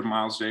together with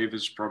Miles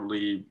Davis,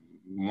 probably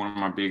one of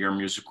my bigger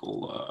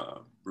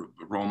musical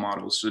role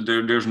models. So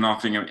there's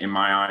nothing in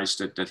my eyes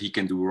that he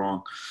can do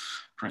wrong.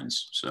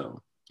 Prince.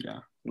 So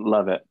yeah,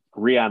 love it.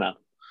 Rihanna.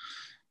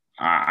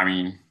 I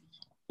mean,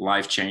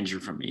 life changer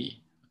for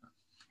me.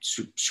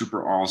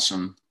 Super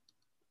awesome,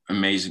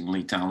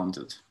 amazingly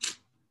talented.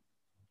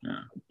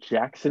 Yeah.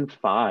 Jackson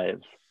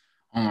 5.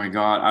 Oh my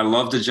God, I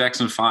love the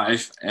Jackson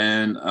 5,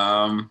 and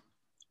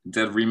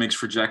that remix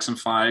for Jackson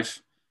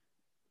 5.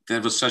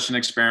 That was such an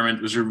experiment.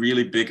 It was a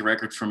really big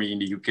record for me in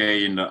the UK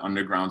in the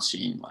underground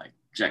scene, like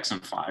Jackson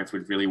 5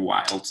 with really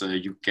wild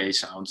UK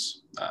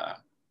sounds.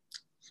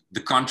 The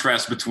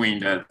contrast between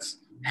that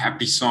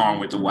happy song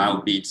with the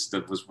wild beats,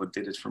 that was what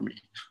did it for me.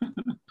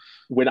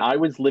 When I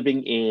was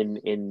living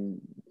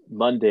in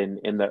London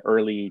in the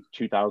early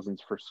 2000s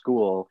for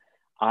school,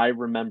 I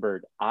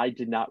remembered I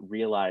did not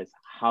realize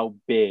how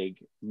big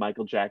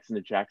Michael Jackson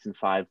and Jackson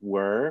 5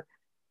 were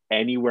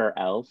anywhere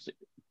else.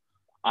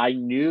 I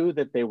knew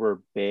that they were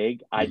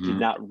big. I did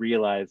not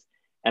realize.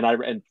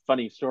 And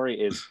funny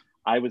story is,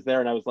 I was there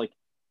and I was like,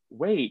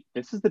 wait,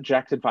 this is the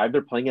Jackson 5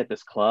 they're playing at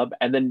this club?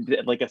 And then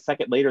like a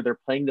second later, they're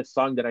playing this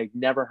song that I've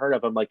never heard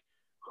of. I'm like,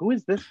 who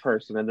is this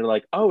person? And they're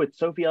like, oh, it's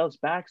Sophie Ellis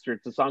Baxter.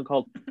 It's a song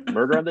called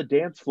Murder on the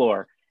Dance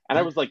Floor. And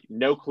I was like,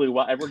 no clue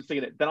what everyone's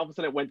singing it. Then all of a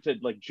sudden it went to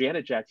like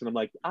Janet Jackson. I'm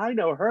like, I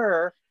know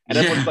her.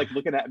 And everyone's like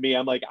looking at me.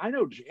 I'm like, I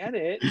know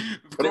Janet.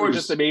 Of But it was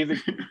just course. amazing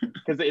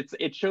because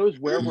it shows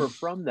where we're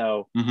from,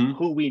 though, Mhm.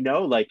 who we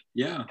know. Like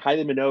Yeah.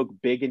 Kylie Minogue,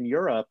 big in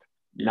Europe,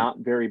 Yeah. not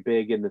very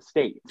big in the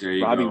States. There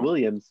you Robbie go.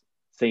 Williams,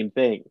 same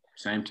thing.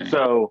 Same thing.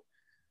 So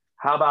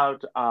how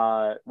about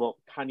well,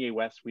 Kanye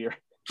West? We are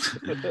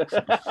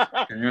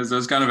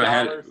That's kind of a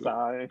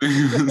dollar headache.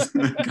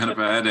 sign. Kind of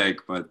a headache,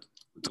 but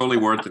totally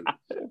worth it.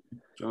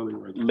 Totally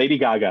worth it. Lady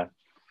Gaga.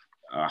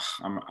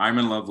 I'm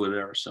in love with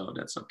her, so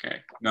that's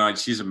okay. No,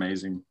 she's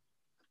amazing.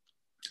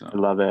 So, I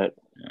love it.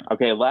 yeah.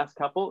 Okay, last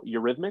couple,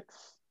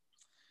 Eurythmics.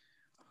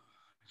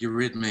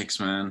 Eurythmics,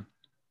 man.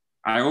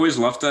 I always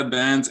loved that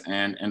band,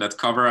 and that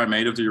cover I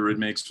made of the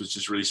Eurythmics was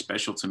just really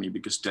special to me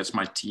because that's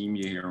my team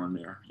you hear on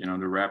there. You know,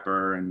 the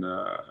rapper and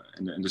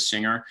the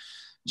singer,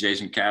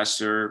 Jason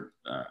Castor,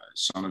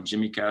 son of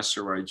Jimmy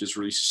Castor, where I just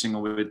released a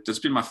single with. That's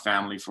been my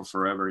family for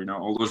forever. You know,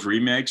 all those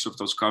remakes of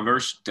those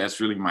covers, that's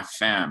really my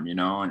fam. You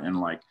know, and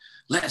like,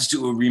 let's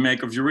do a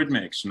remake of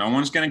Eurythmics. No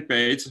one's getting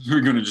paid.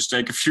 We're gonna just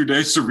take a few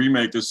days to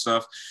remake this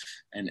stuff,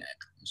 and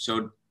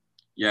so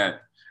yeah.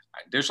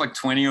 There's like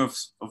 20 of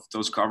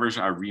those covers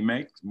I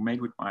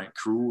made with my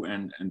crew,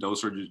 and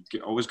those are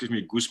just always give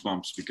me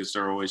goosebumps because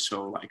they're always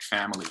so like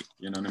family,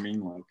 you know what I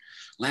mean? Like,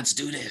 let's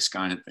do this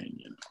kind of thing,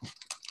 you know.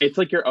 It's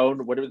like your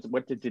own. What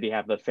did he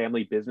have? The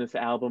Family Business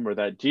album or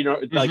that? Do you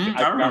know? Like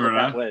I forgot what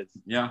that was.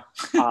 Yeah.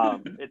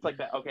 It's like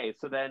that. Okay,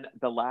 so then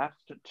the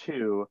last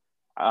two.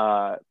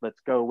 Let's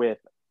go with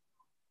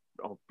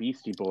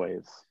Beastie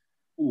Boys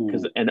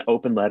because an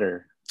open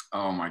letter.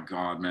 Oh my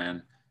God,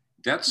 man,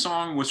 that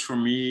song was for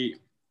me.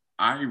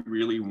 I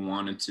really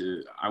wanted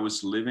to. I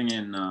was living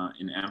in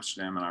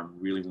Amsterdam, and I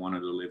really wanted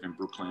to live in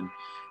Brooklyn,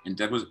 and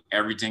that was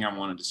everything I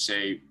wanted to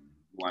say.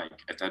 Like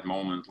at that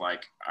moment,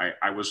 like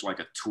I was like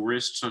a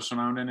tourist, so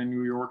surrounded in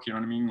New York. You know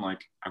what I mean?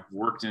 Like I've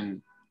worked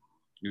in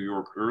New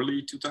York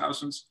early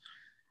 2000s,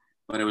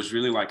 but it was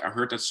really like I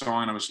heard that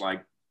song, and I was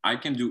like, I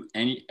can do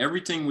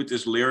everything with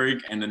this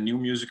lyric and the new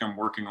music I'm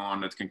working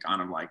on that can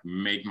kind of like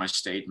make my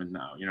statement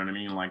now. You know what I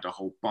mean? Like the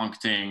whole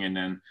punk thing, and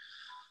then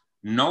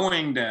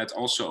knowing that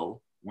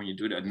also. When you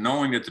do that,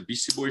 knowing that the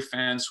Beastie Boy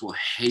fans will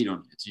hate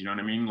on it, you know what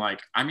I mean?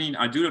 Like, I mean,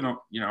 I do it,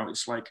 you know,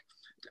 it's like,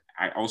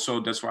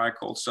 that's why I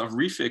called stuff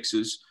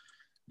refixes,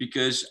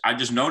 because I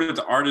just know that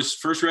the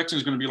artist's first reaction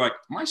is going to be like,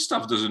 my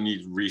stuff doesn't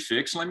need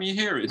refix, let me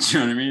hear it, you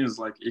know what I mean? It's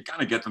like, you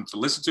kind of get them to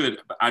listen to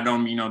it, but I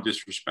don't mean no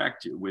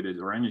disrespect with it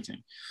or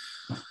anything.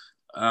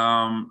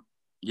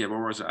 Yeah, where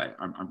was I?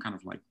 I'm kind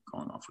of like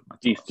going off with my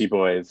thoughts. Beastie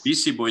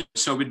Boys.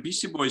 So with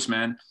Beastie Boys,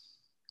 man,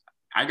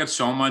 I got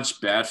so much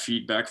bad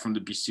feedback from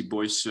the Beastie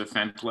Boys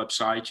fan club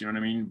site, you know what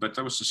I mean? But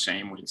that was the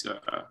same with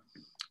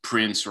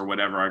Prince or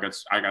whatever.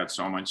 I got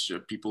so much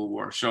people who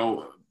are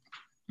so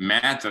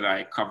mad that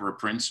I cover a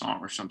Prince song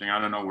or something.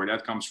 I don't know where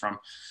that comes from.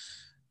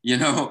 You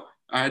know,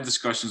 I had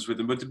discussions with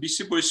them. But the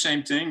Beastie Boys,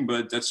 same thing.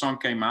 But that song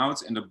came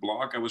out, and the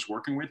blog I was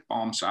working with,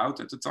 Palms Out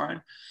at the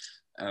time,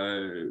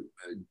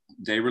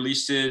 they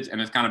released it, and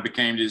it kind of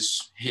became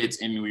this hit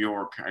in New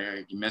York.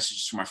 I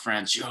messaged to my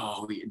friends,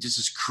 yo, this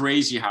is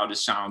crazy how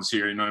this sounds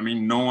here, you know what I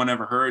mean? No one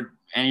ever heard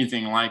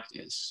anything like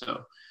this.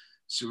 So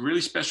it's a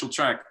really special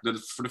track that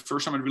for the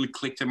first time it really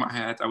clicked in my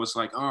head. I was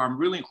like, oh, I'm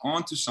really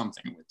onto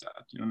something with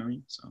that, you know what I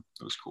mean? So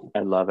that was cool. I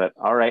love it.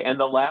 All right, and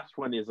the last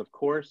one is, of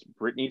course,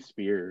 Britney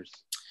Spears.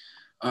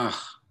 I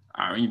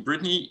mean,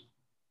 Britney,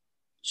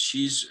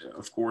 she's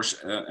of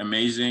course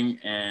amazing,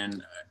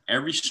 and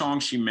every song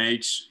she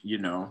makes, you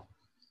know,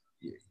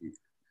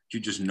 you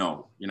just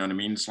know, you know what I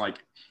mean? It's like,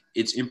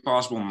 it's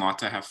impossible not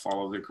to have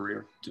followed her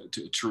career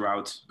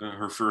throughout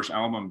her first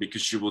album,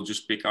 because she will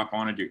just pick up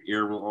on it. Your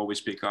ear will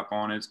always pick up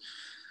on it.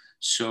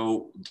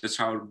 So that's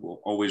how it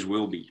always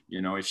will be.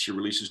 You know, if she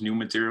releases new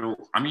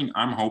material, I mean,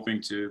 I'm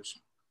hoping to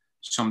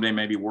someday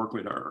maybe work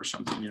with her or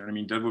something, you know what I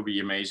mean? That would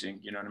be amazing,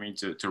 you know what I mean?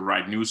 To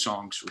write new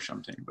songs or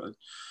something. But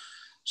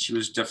she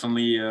was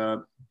definitely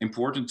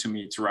important to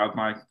me throughout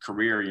my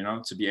career, you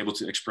know, to be able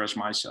to express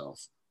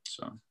myself.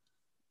 So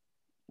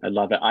I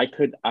love it.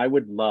 I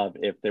would love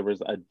if there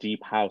was a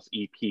deep house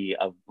EP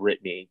of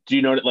Britney. Do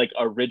you know, like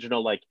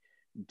original, like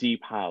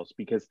deep house?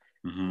 Because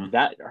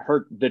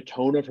the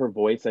tone of her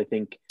voice, I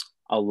think,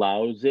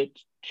 allows it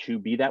to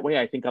be that way.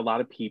 I think a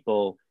lot of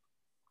people,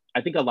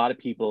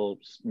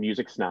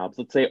 music snobs,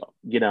 let's say,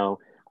 you know,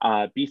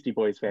 Beastie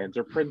Boys fans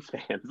or Prince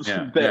fans,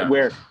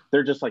 where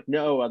they're just like,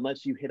 no,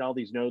 unless you hit all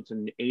these notes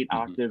and 8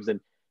 octaves, and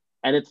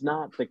it's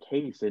not the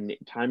case. And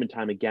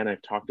time again,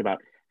 I've talked about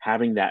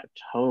having that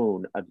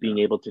tone of being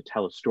able to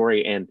tell a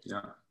story, and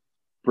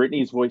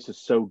Britney's voice is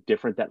so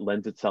different that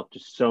lends itself to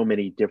so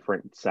many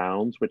different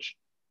sounds, which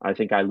I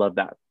think I love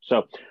that.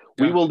 So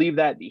we will leave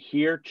that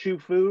here.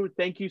 Chufu,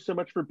 thank you so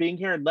much for being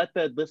here, and let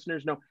the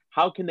listeners know,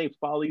 how can they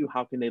follow you,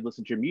 how can they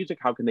listen to your music,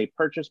 how can they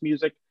purchase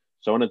music,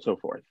 so on and so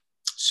forth.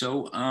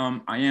 So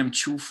I am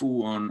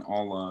Chufu on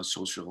all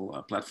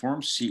social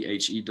platforms,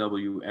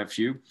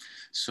 CHEWFU.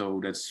 So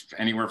that's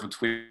anywhere from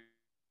Twitter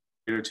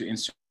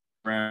to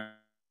Instagram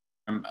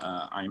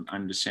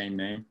I'm the same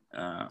name.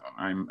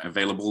 I'm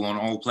available on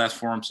all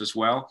platforms as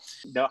well.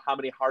 Know how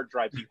many hard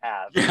drives you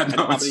have, Yeah, and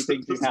no, how many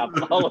things you have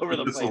all over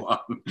the it's a place.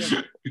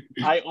 lot.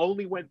 I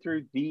only went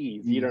through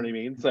these, you know what I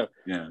mean? So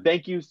Yeah.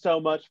 thank you so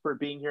much for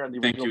being here on the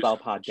Original Bell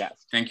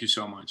podcast. Thank you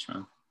so much,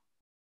 man.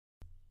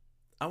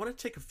 I want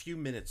to take a few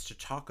minutes to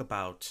talk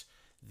about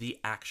the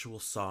actual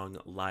song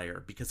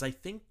Liar, because I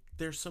think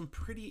there's some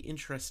pretty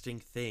interesting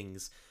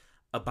things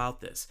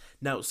about this.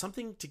 Now,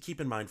 something to keep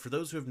in mind for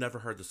those who have never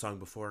heard the song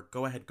before,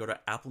 go to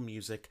Apple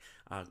Music,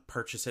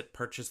 purchase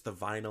the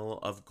vinyl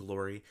of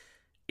Glory.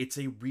 It's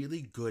a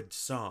really good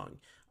song,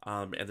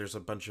 and there's a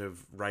bunch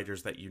of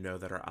writers that you know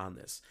that are on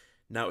this.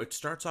 Now, it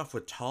starts off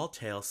with Tall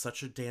Tale,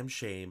 Such a Damn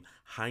Shame,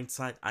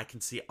 Hindsight, I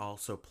Can See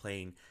Also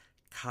Plain,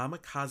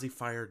 Kamikaze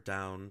Fire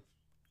Down,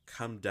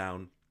 Come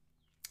Down.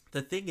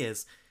 The thing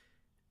is,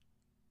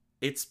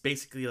 it's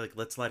basically like,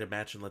 let's light a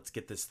match and let's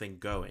get this thing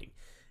going.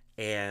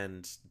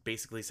 And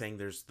basically saying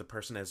the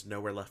person has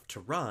nowhere left to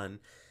run,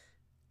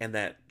 and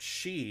that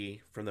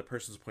she, from the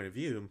person's point of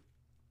view,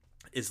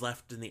 is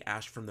left in the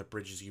ash from the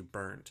bridges you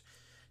burned.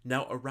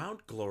 Now,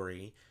 around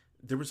Glory,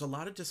 there was a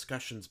lot of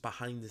discussions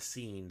behind the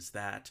scenes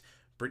that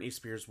Britney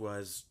Spears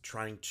was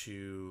trying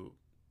to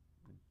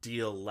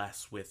deal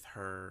less with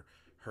her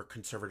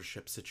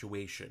conservatorship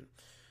situation.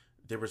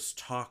 There was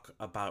talk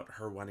about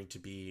her wanting to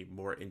be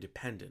more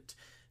independent.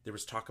 There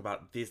was talk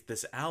about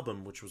this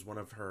album, which was one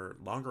of her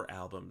longer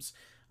albums.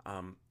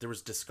 There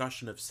was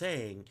discussion of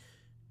saying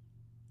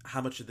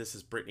how much of this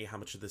is Britney, how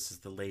much of this is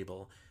the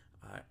label.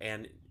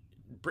 And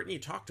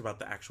Britney talked about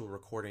the actual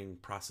recording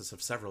process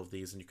of several of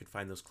these, and you can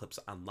find those clips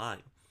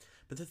online.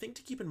 But the thing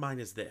to keep in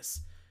mind is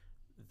this.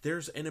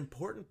 There's an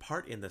important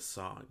part in this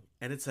song,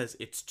 and it says,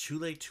 "It's too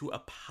late to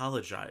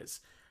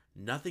apologize.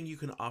 Nothing you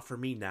can offer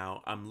me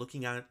now. I'm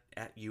looking at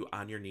you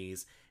on your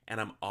knees,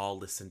 and I'm all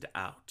listened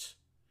out."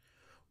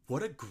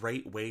 What a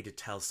great way to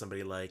tell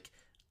somebody, like,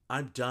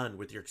 I'm done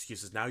with your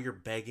excuses. Now you're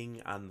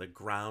begging on the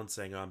ground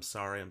saying, "Oh, I'm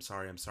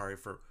sorry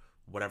for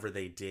whatever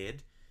they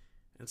did."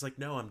 And it's like,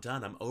 no, I'm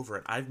done. I'm over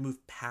it. I've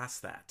moved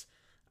past that.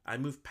 I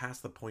moved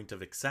past the point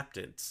of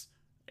acceptance.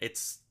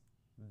 It's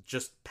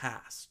just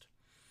past.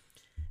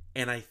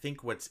 And I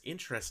think what's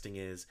interesting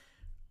is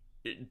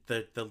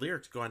the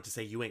lyrics go on to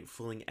say, "You ain't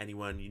fooling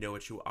anyone. You know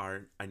what you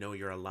are. I know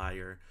you're a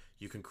liar.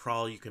 You can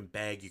crawl, you can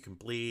beg, you can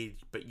bleed,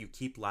 but you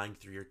keep lying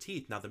through your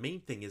teeth." Now, the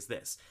main thing is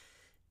this.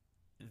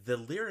 The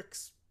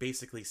lyrics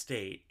basically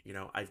state,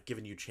 I've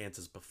given you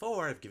chances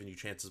before,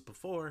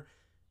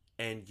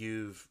 and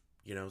you've,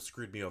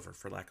 screwed me over,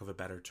 for lack of a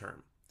better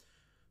term.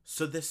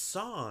 So this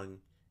song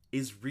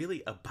is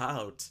really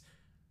about,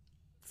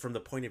 from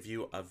the point of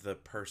view of the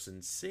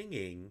person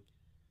singing,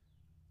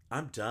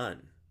 I'm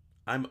done.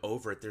 I'm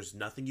over it. There's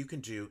nothing you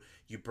can do.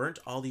 You burnt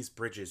all these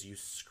bridges. You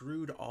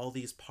screwed all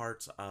these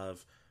parts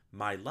of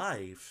my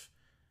life,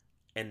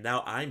 and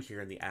now I'm here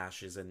in the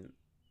ashes, and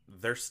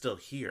they're still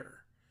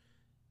here.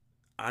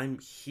 I'm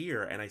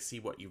here, and I see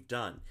what you've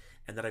done,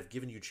 and that I've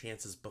given you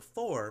chances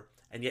before,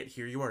 and yet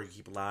here you are. You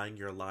keep lying.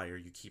 You're a liar.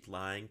 You keep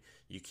lying.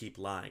 You keep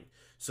lying.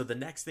 So the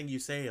next thing you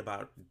say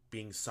about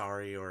being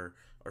sorry or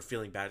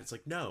feeling bad, it's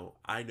like, no,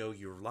 I know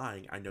you're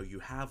lying. I know you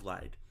have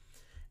lied.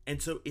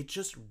 And so it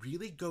just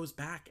really goes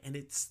back,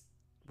 and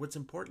what's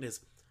important is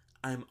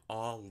I'm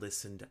all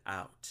listened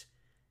out.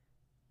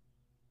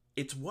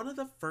 It's one of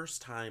the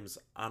first times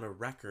on a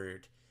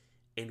record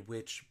in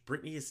which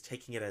Britney is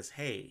taking it as,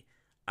 hey,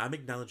 I'm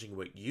acknowledging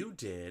what you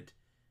did,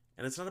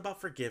 and it's not about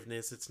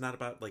forgiveness. It's not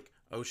about like,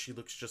 oh, she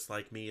looks just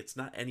like me. It's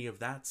not any of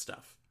that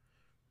stuff.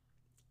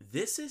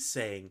 This is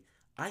saying,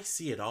 I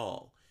see it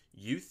all.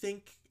 You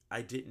think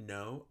I didn't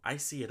know? I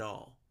see it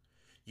all.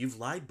 You've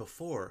lied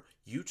before.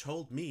 You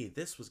told me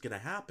this was going to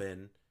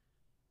happen,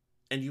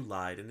 and you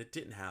lied, and it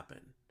didn't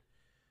happen.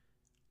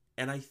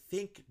 And I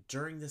think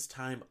during this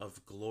time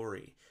of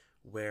Glory,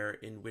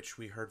 in which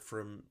we heard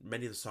from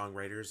many of the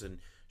songwriters, and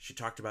she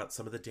talked about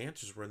some of the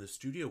dancers were in the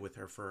studio with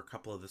her for a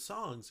couple of the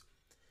songs,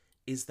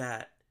 is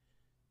that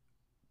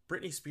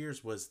Britney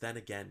Spears was then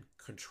again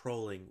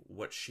controlling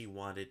what she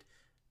wanted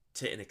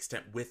to an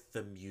extent with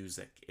the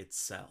music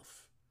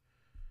itself.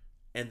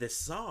 And this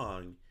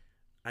song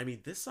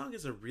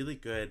is a really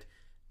good,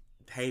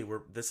 hey,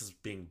 this is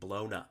being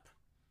blown up.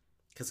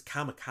 Because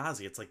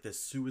Kamikaze, it's like this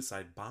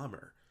suicide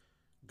bomber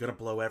gonna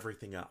blow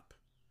everything up.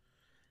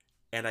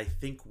 And I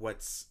think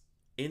what's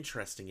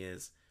interesting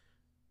is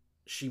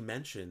she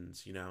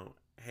mentions,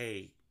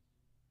 hey,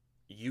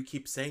 you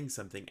keep saying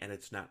something and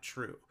it's not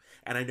true.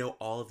 And I know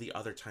all of the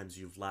other times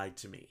you've lied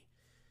to me.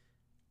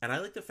 And I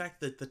like the fact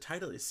that the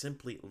title is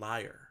simply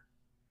Liar.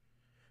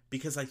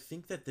 Because I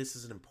think that this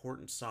is an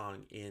important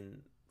song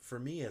for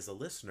me as a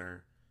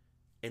listener,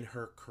 in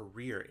her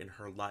career, in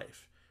her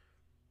life.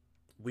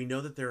 We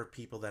know that there are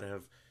people that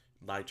have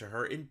lied to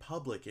her in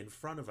public, in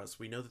front of us.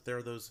 We know that there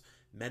are those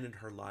men in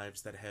her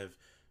lives that have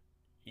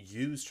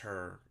used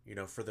her,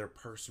 for their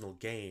personal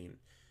gain.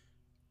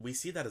 We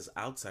see that as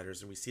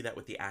outsiders, and we see that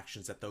with the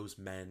actions that those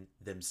men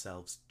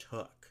themselves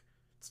took.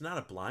 It's not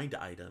a blind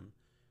item.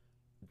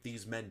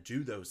 These men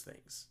do those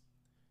things.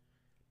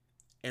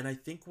 And I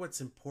think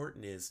what's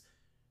important is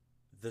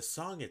the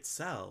song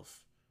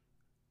itself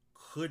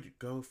could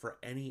go for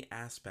any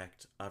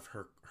aspect of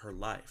her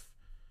life.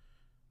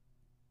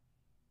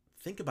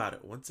 Think about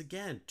it. Once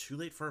again, too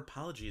late for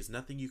apologies.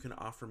 Nothing you can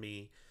offer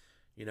me.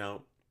 You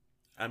know,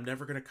 I'm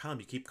never going to come.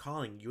 You keep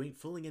calling. You ain't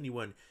fooling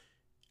anyone.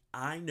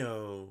 I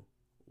know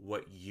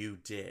what you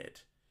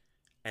did.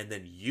 And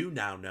then you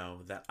now know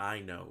that I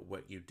know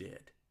what you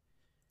did.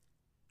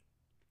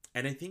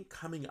 And I think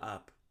coming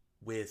up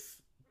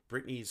with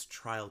Britney's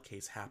trial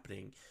case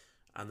happening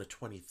on the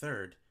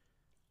 23rd,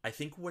 I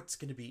think what's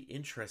going to be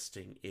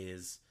interesting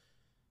is,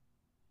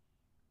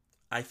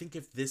 I think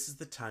if this is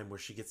the time where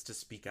she gets to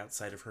speak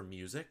outside of her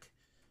music,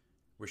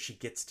 where she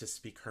gets to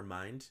speak her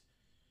mind,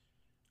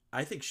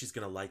 I think she's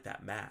going to light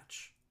that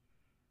match.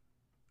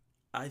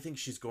 I think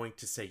she's going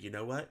to say, you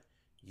know what?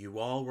 You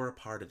all were a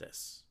part of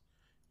this.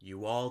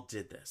 You all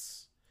did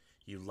this.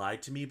 You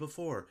lied to me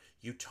before.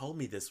 You told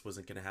me this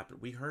wasn't going to happen.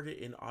 We heard it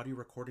in audio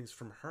recordings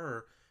from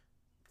her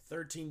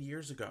 13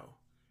 years ago.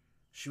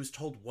 She was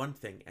told one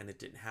thing and it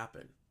didn't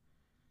happen.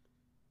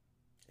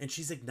 And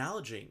she's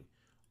acknowledging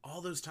all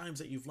those times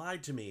that you've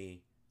lied to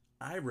me.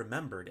 I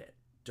remembered it.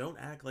 Don't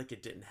act like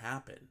it didn't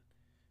happen.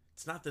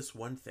 It's not this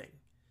one thing.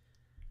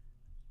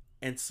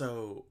 And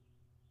so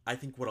I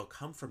think what'll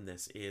come from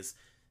this is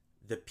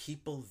the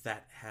people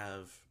that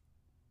have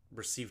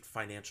received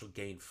financial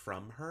gain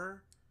from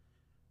her,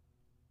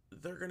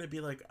 they're going to be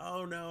like,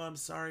 oh no, I'm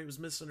sorry, it was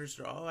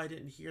misunderstood. Oh, I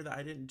didn't hear that.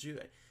 I didn't do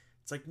it.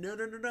 It's like,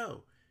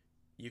 no.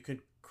 You can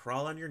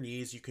crawl on your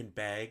knees, you can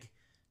beg,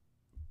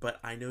 but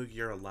I know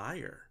you're a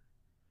liar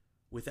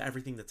with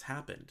everything that's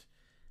happened.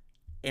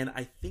 And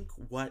I think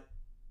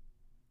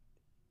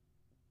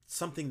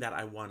something that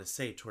I want to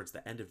say towards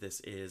the end of this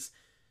is,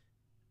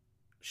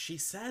 she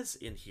says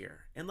in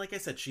here, and like I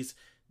said,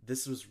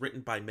 this was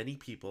written by many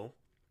people,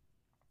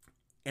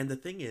 and the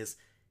thing is,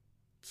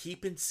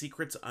 keeping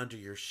secrets under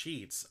your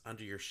sheets,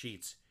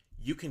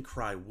 you can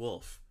cry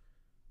wolf.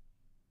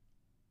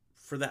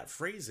 For that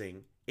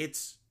phrasing,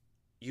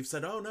 you've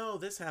said, oh no,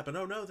 this happened,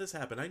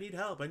 I need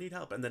help,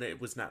 and then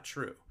it was not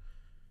true.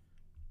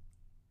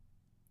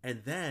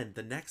 And then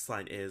the next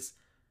line is,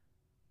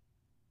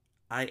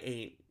 I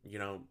ain't,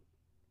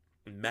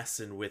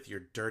 messing with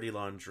your dirty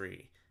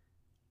laundry.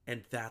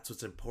 And that's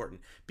what's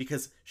important.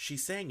 Because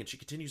she's saying, and she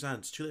continues on,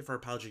 it's too late for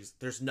apologies.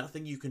 There's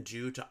nothing you can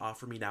do to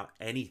offer me now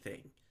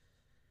anything.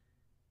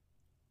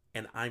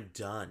 And I'm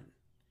done.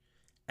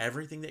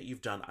 Everything that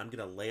you've done, I'm going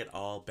to lay it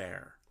all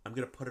bare. I'm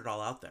going to put it all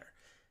out there.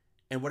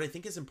 And what I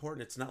think is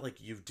important, it's not like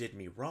you did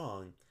me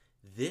wrong.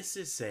 This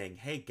is saying,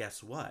 hey,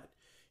 guess what?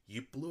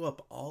 You blew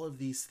up all of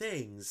these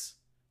things,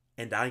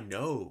 and I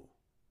know.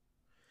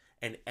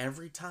 And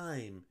every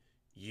time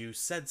you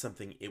said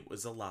something, it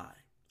was a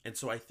lie. And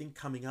so I think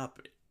coming up,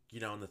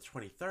 on the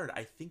 23rd,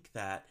 I think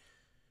that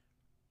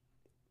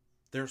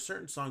there are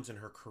certain songs in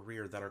her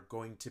career that are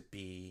going to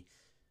be,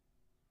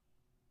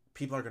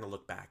 people are going to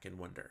look back and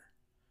wonder.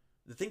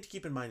 The thing to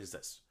keep in mind is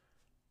this.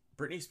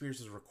 Britney Spears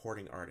is a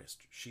recording artist.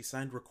 She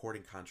signed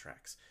recording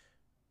contracts.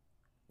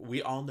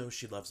 We all know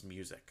she loves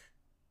music.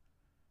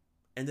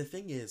 And the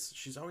thing is,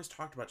 she's always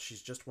talked about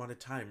she's just wanted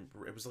time.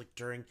 It was like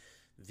during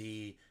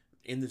the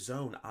In the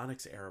Zone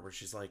Onyx era where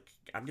she's like,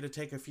 I'm going to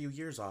take a few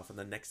years off. And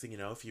the next thing you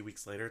know, a few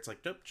weeks later, it's like,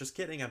 nope, just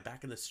kidding. I'm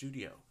back in the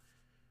studio.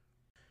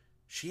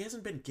 She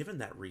hasn't been given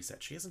that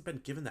reset. She hasn't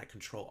been given that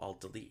Control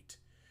Alt Delete.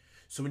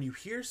 So when you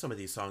hear some of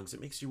these songs,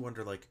 it makes you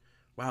wonder like,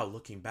 wow,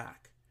 looking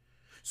back.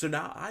 So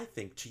now I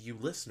think to you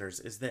listeners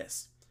is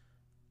this.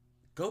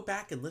 Go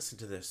back and listen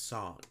to this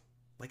song.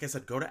 Like I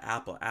said, go to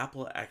Apple.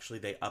 Apple, actually,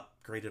 they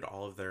upgraded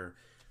all of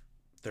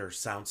their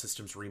sound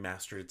systems,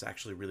 remastered. It's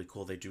actually really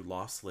cool. They do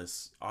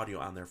lossless audio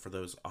on there for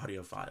those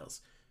audio files.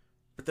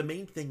 But the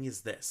main thing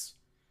is this.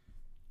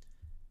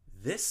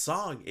 This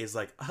song is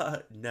like,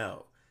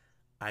 no.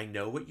 I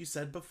know what you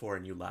said before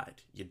and you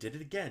lied. You did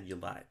it again, you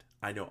lied.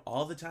 I know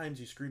all the times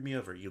you screwed me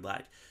over, you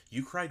lied.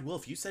 You cried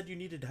wolf. You said you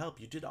needed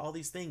help. You did all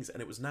these things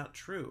and it was not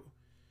true.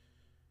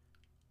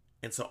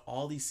 And so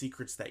all these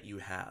secrets that you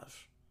have,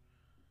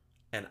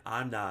 and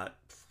I'm not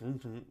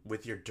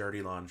with your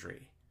dirty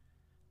laundry.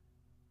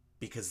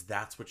 Because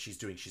that's what she's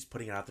doing. She's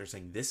putting it out there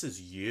saying, this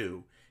is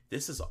you.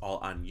 This is all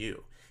on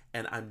you.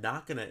 And I'm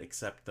not going to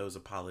accept those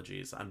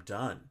apologies. I'm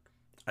done.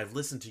 I've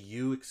listened to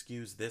you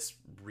excuse this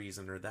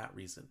reason or that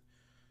reason.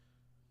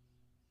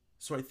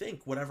 So I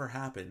think whatever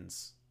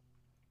happens,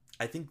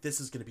 I think this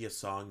is going to be a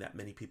song that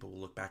many people will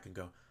look back and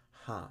go,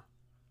 huh.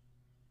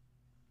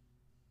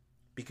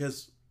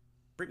 Because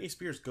Britney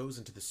Spears goes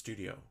into the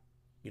studio,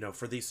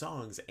 for these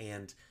songs,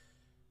 and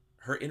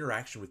her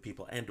interaction with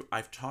people, and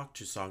I've talked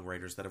to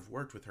songwriters that have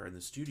worked with her in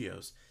the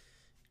studios,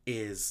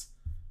 is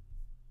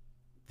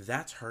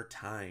that's her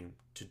time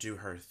to do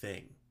her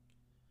thing.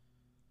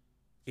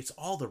 It's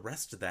all the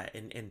rest of that.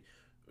 And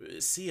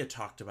Sia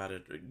talked about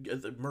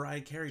it. Mariah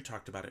Carey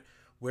talked about it,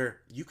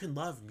 where you can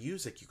love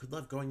music. You can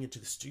love going into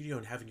the studio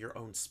and having your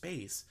own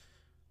space,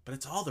 but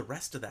it's all the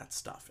rest of that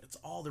stuff. It's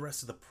all the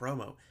rest of the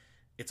promo.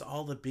 It's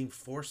all the being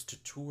forced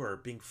to tour,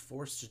 being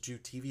forced to do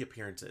TV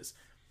appearances.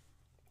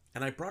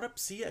 And I brought up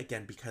Sia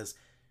again because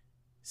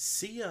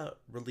Sia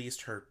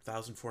released her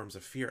Thousand Forms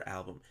of Fear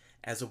album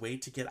as a way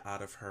to get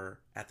out of her,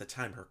 at the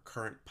time, her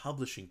current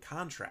publishing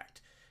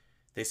contract.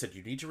 They said,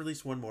 you need to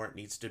release one more. It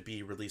needs to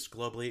be released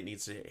globally. It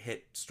needs to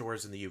hit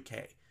stores in the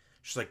UK.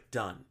 She's like,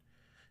 done.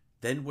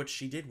 Then what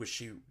she did was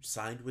she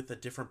signed with a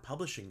different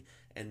publishing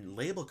and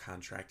label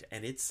contract.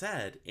 And it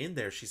said in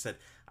there, she said,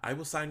 I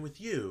will sign with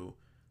you,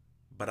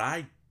 but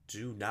I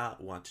do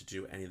not want to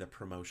do any of the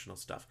promotional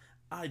stuff.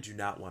 I do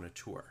not want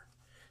to tour.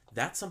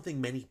 That's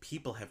something many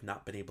people have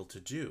not been able to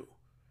do.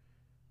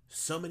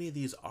 So many of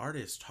these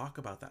artists talk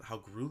about that, how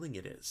grueling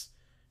it is.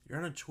 You're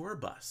on a tour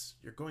bus.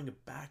 You're going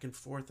back and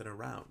forth and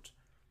around.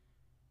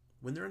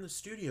 When they're in the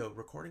studio,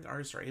 recording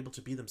artists are able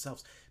to be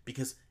themselves,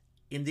 because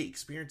in the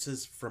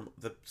experiences from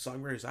the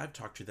songwriters I've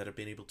talked to that have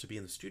been able to be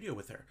in the studio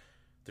with her,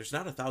 there's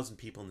not 1,000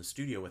 people in the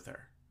studio with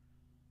her.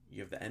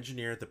 You have the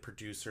engineer, the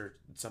producer,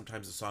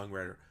 sometimes the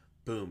songwriter.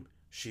 Boom,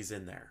 she's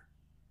in there.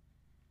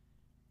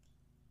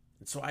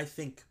 And so I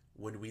think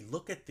when we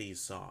look at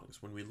these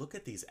songs, when we look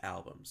at these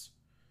albums,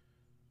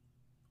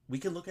 we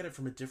can look at it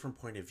from a different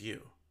point of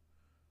view.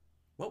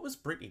 What was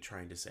Britney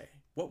trying to say?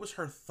 What was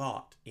her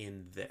thought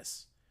in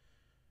this?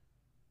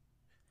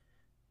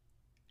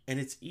 And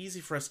it's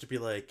easy for us to be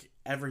like,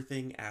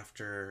 everything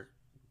after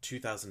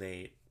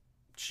 2008,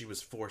 she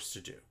was forced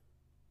to do.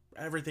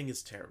 Everything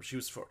is terrible.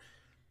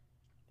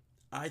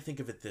 I think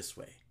of it this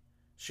way.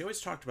 She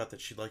always talked about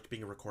that she liked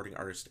being a recording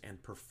artist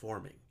and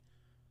performing.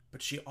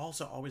 But she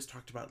also always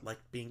talked about like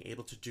being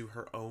able to do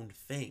her own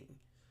thing.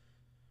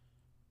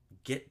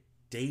 Get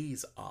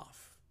days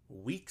off,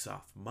 weeks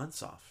off,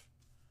 months off.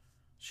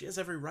 She has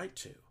every right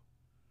to.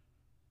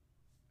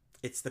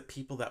 It's the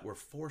people that were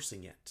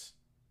forcing it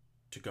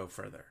to go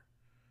further.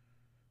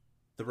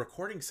 The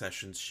recording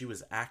sessions she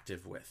was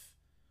active with.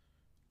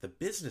 The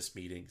business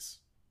meetings,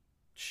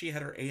 she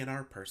had her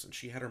A&R person.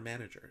 She had her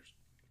managers.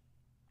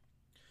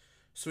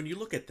 So when you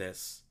look at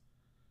this,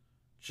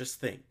 just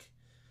think,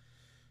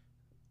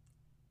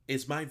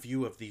 is my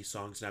view of these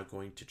songs now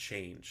going to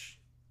change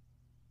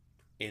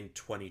in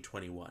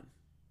 2021?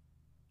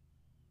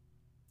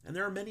 And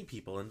there are many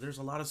people, and there's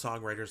a lot of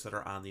songwriters that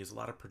are on these, a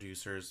lot of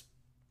producers,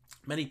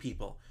 many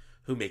people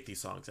who make these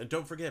songs. And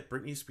don't forget,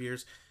 Britney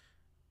Spears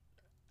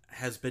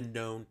has been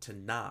known to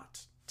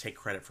not take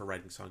credit for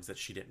writing songs that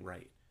she didn't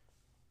write,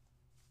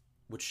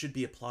 which should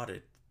be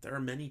applauded. There are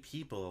many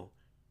people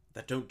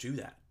that don't do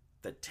that,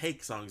 that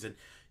take songs, and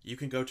you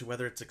can go to,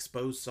 whether it's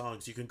exposed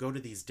songs, you can go to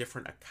these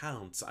different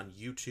accounts on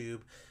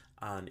YouTube,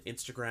 on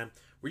Instagram,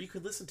 where you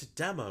can listen to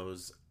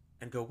demos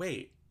and go,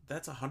 wait,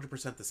 that's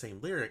 100% the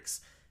same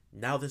lyrics.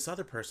 Now this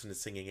other person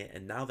is singing it,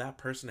 and now that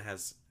person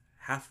has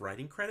half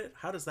writing credit?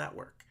 How does that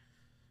work?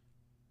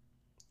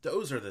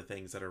 Those are the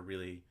things that are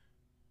really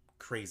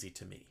crazy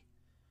to me.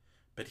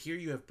 But here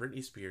you have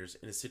Britney Spears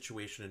in a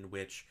situation in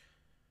which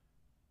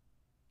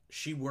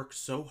she worked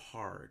so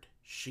hard,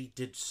 she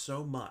did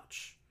so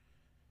much,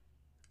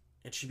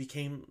 and she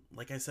became,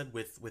 like I said,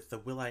 with the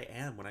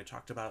Will.i.am, when I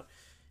talked about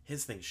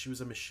his thing, she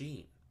was a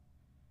machine.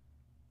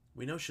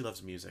 We know she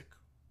loves music.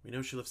 We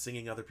know she loves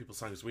singing other people's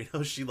songs. We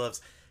know she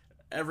loves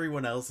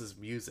everyone else's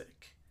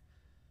music.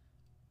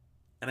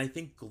 And I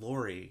think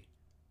Glory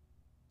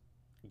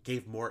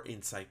gave more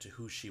insight to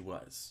who she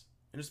was.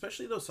 And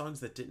especially those songs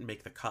that didn't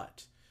make the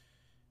cut.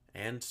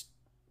 And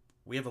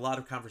we have a lot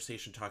of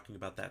conversation talking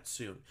about that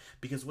soon.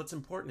 Because what's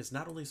important is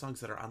not only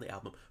songs that are on the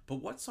album, but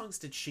what songs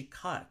did she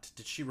cut,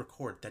 did she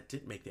record that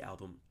didn't make the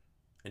album,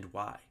 and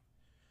why?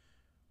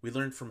 We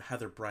learned from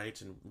Heather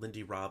Bright and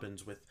Lindy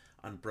Robbins with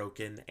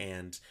Unbroken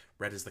and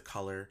Red is the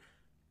Color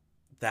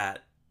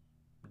that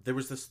there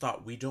was this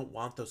thought, we don't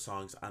want those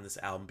songs on this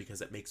album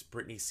because it makes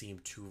Britney seem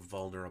too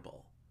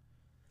vulnerable.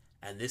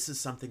 And this is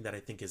something that I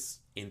think is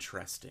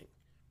interesting.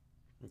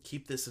 And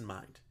keep this in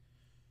mind.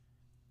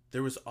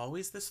 There was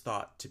always this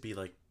thought to be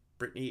like,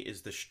 Britney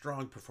is the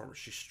strong performer.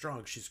 She's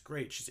strong, she's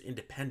great, she's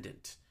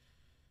independent.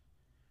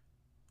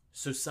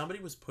 So somebody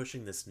was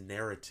pushing this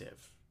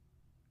narrative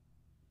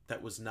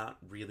that was not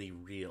really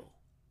real.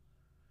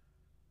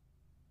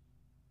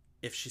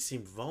 If she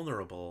seemed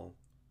vulnerable,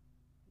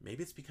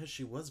 maybe it's because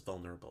she was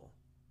vulnerable.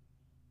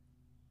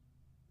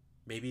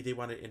 Maybe they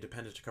wanted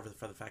independent to cover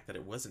for the fact that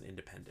it wasn't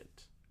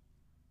independent.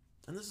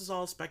 And this is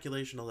all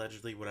speculation,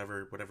 allegedly,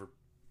 whatever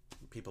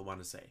people want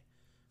to say.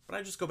 But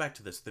I just go back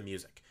to this, the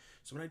music.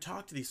 So when I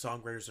talk to these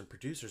songwriters and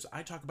producers,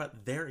 I talk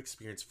about their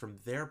experience from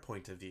their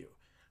point of view.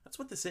 That's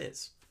what this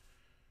is.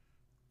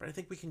 But I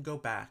think we can go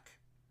back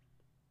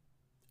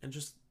and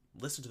just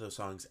listen to those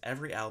songs.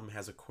 Every album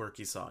has a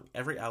quirky song.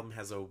 Every album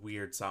has a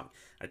weird song.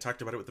 I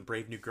talked about it with the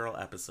Brave New Girl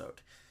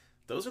episode.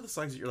 Those are the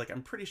songs that you're like,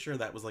 I'm pretty sure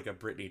that was like a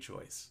Britney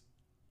choice.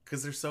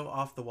 Because they're so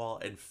off the wall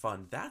and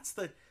fun. That's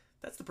the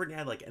Britney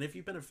I like. And if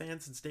you've been a fan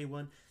since day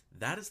one,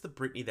 that is the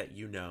Britney that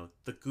you know.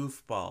 The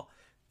goofball.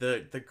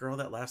 The girl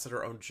that laughs at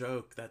her own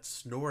joke. That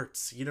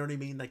snorts. You know what I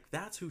mean? Like,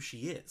 that's who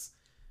she is.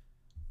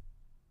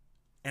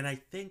 And I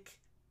think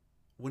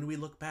when we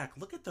look back,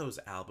 look at those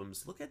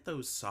albums. Look at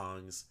those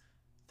songs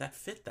that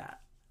fit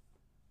that.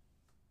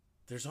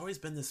 There's always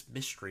been this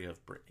mystery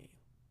of Britney.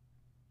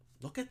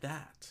 Look at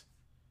that.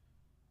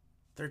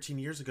 13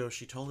 years ago,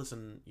 she told us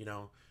in,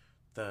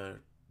 the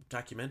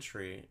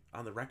documentary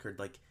on the record,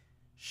 like,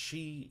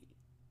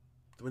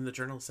 when the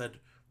journalist said,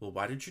 well,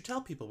 why didn't you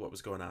tell people what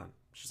was going on?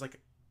 She's like,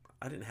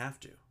 I didn't have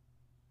to.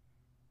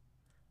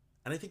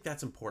 And I think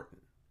that's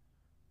important.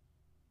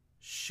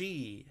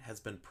 She has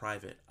been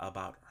private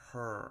about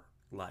her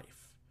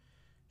life.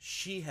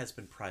 She has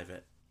been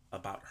private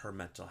about her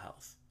mental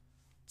health.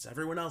 It's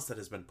everyone else that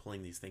has been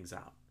pulling these things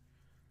out.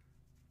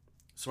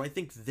 So I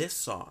think this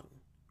song,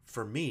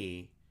 for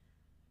me,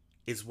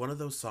 is one of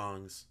those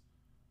songs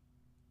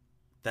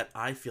that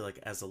I feel like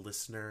as a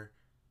listener,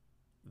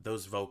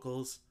 those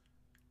vocals,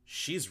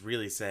 she's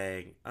really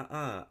saying,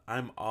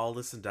 I'm all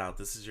listened out.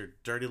 This is your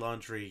dirty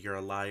laundry. You're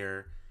a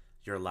liar.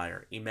 You're a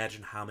liar.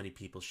 Imagine how many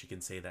people she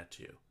can say that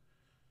to.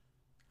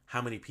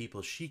 How many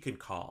people she can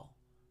call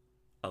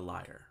a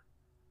liar.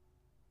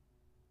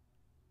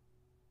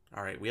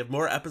 All right, we have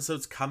more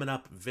episodes coming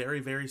up very,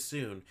 very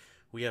soon.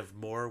 We have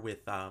more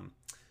with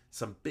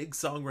some big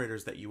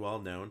songwriters that you all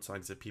know, and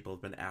songs that people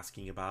have been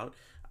asking about.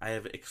 I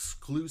have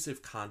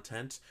exclusive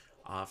content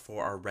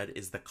for our Red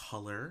is the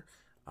Color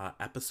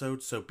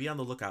episode, so be on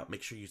the lookout.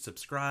 Make sure you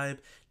subscribe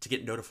to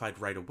get notified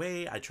right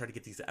away. I try to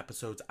get these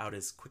episodes out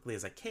as quickly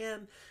as I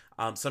can.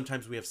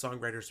 Sometimes we have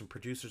songwriters and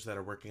producers that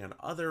are working on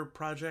other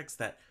projects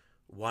that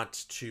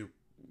want to,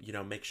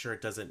 make sure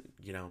it doesn't,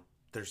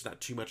 there's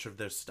not too much of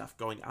their stuff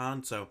going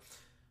on, so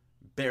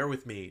bear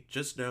with me.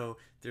 Just know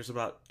there's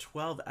about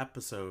 12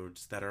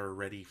 episodes that are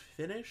already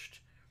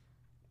finished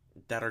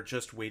that are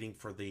just waiting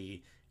for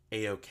the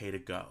A-OK to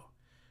go.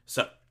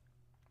 So,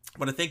 I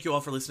want to thank you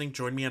all for listening.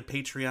 Join me on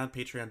Patreon,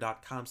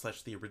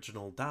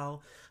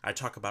 patreon.com/theoriginaldoll. I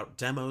talk about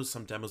demos,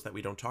 some demos that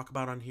we don't talk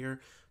about on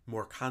here,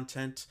 more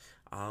content,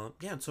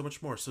 and so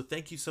much more. So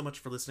thank you so much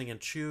for listening.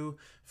 And Chu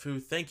Fu,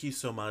 thank you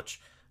so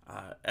much.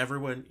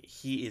 Everyone,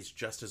 he is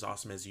just as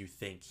awesome as you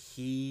think.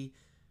 He's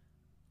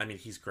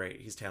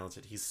great. He's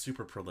talented. He's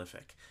super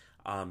prolific.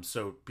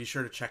 So be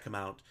sure to check him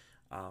out.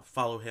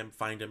 Follow him,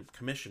 find him,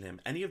 commission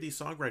him. Any of these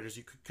songwriters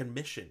you could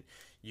commission.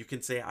 You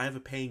can say, I have a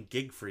paying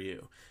gig for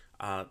you.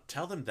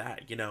 Tell them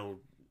that,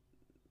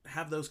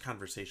 have those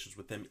conversations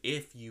with them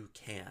if you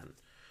can.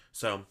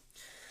 So,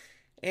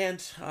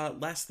 and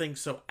last thing,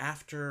 so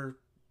after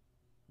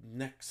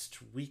next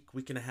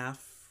week and a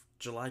half,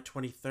 July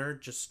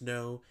 23rd, just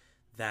know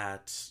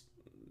that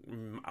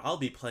I'll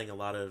be playing a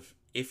lot of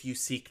If You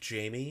Seek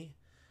Jamie.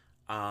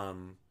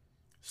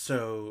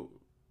 So,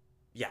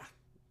 yeah,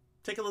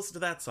 take a listen to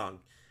that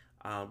song.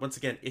 Once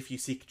again, If You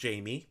Seek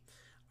Jamie.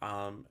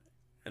 And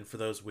for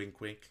those,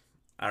 wink, wink.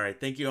 All right,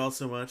 thank you all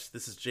so much.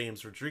 This is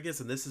James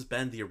Rodriguez, and this has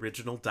been The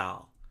Original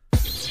Doll.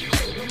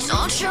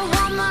 Don't you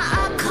want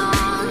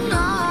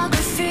my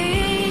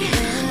iconography?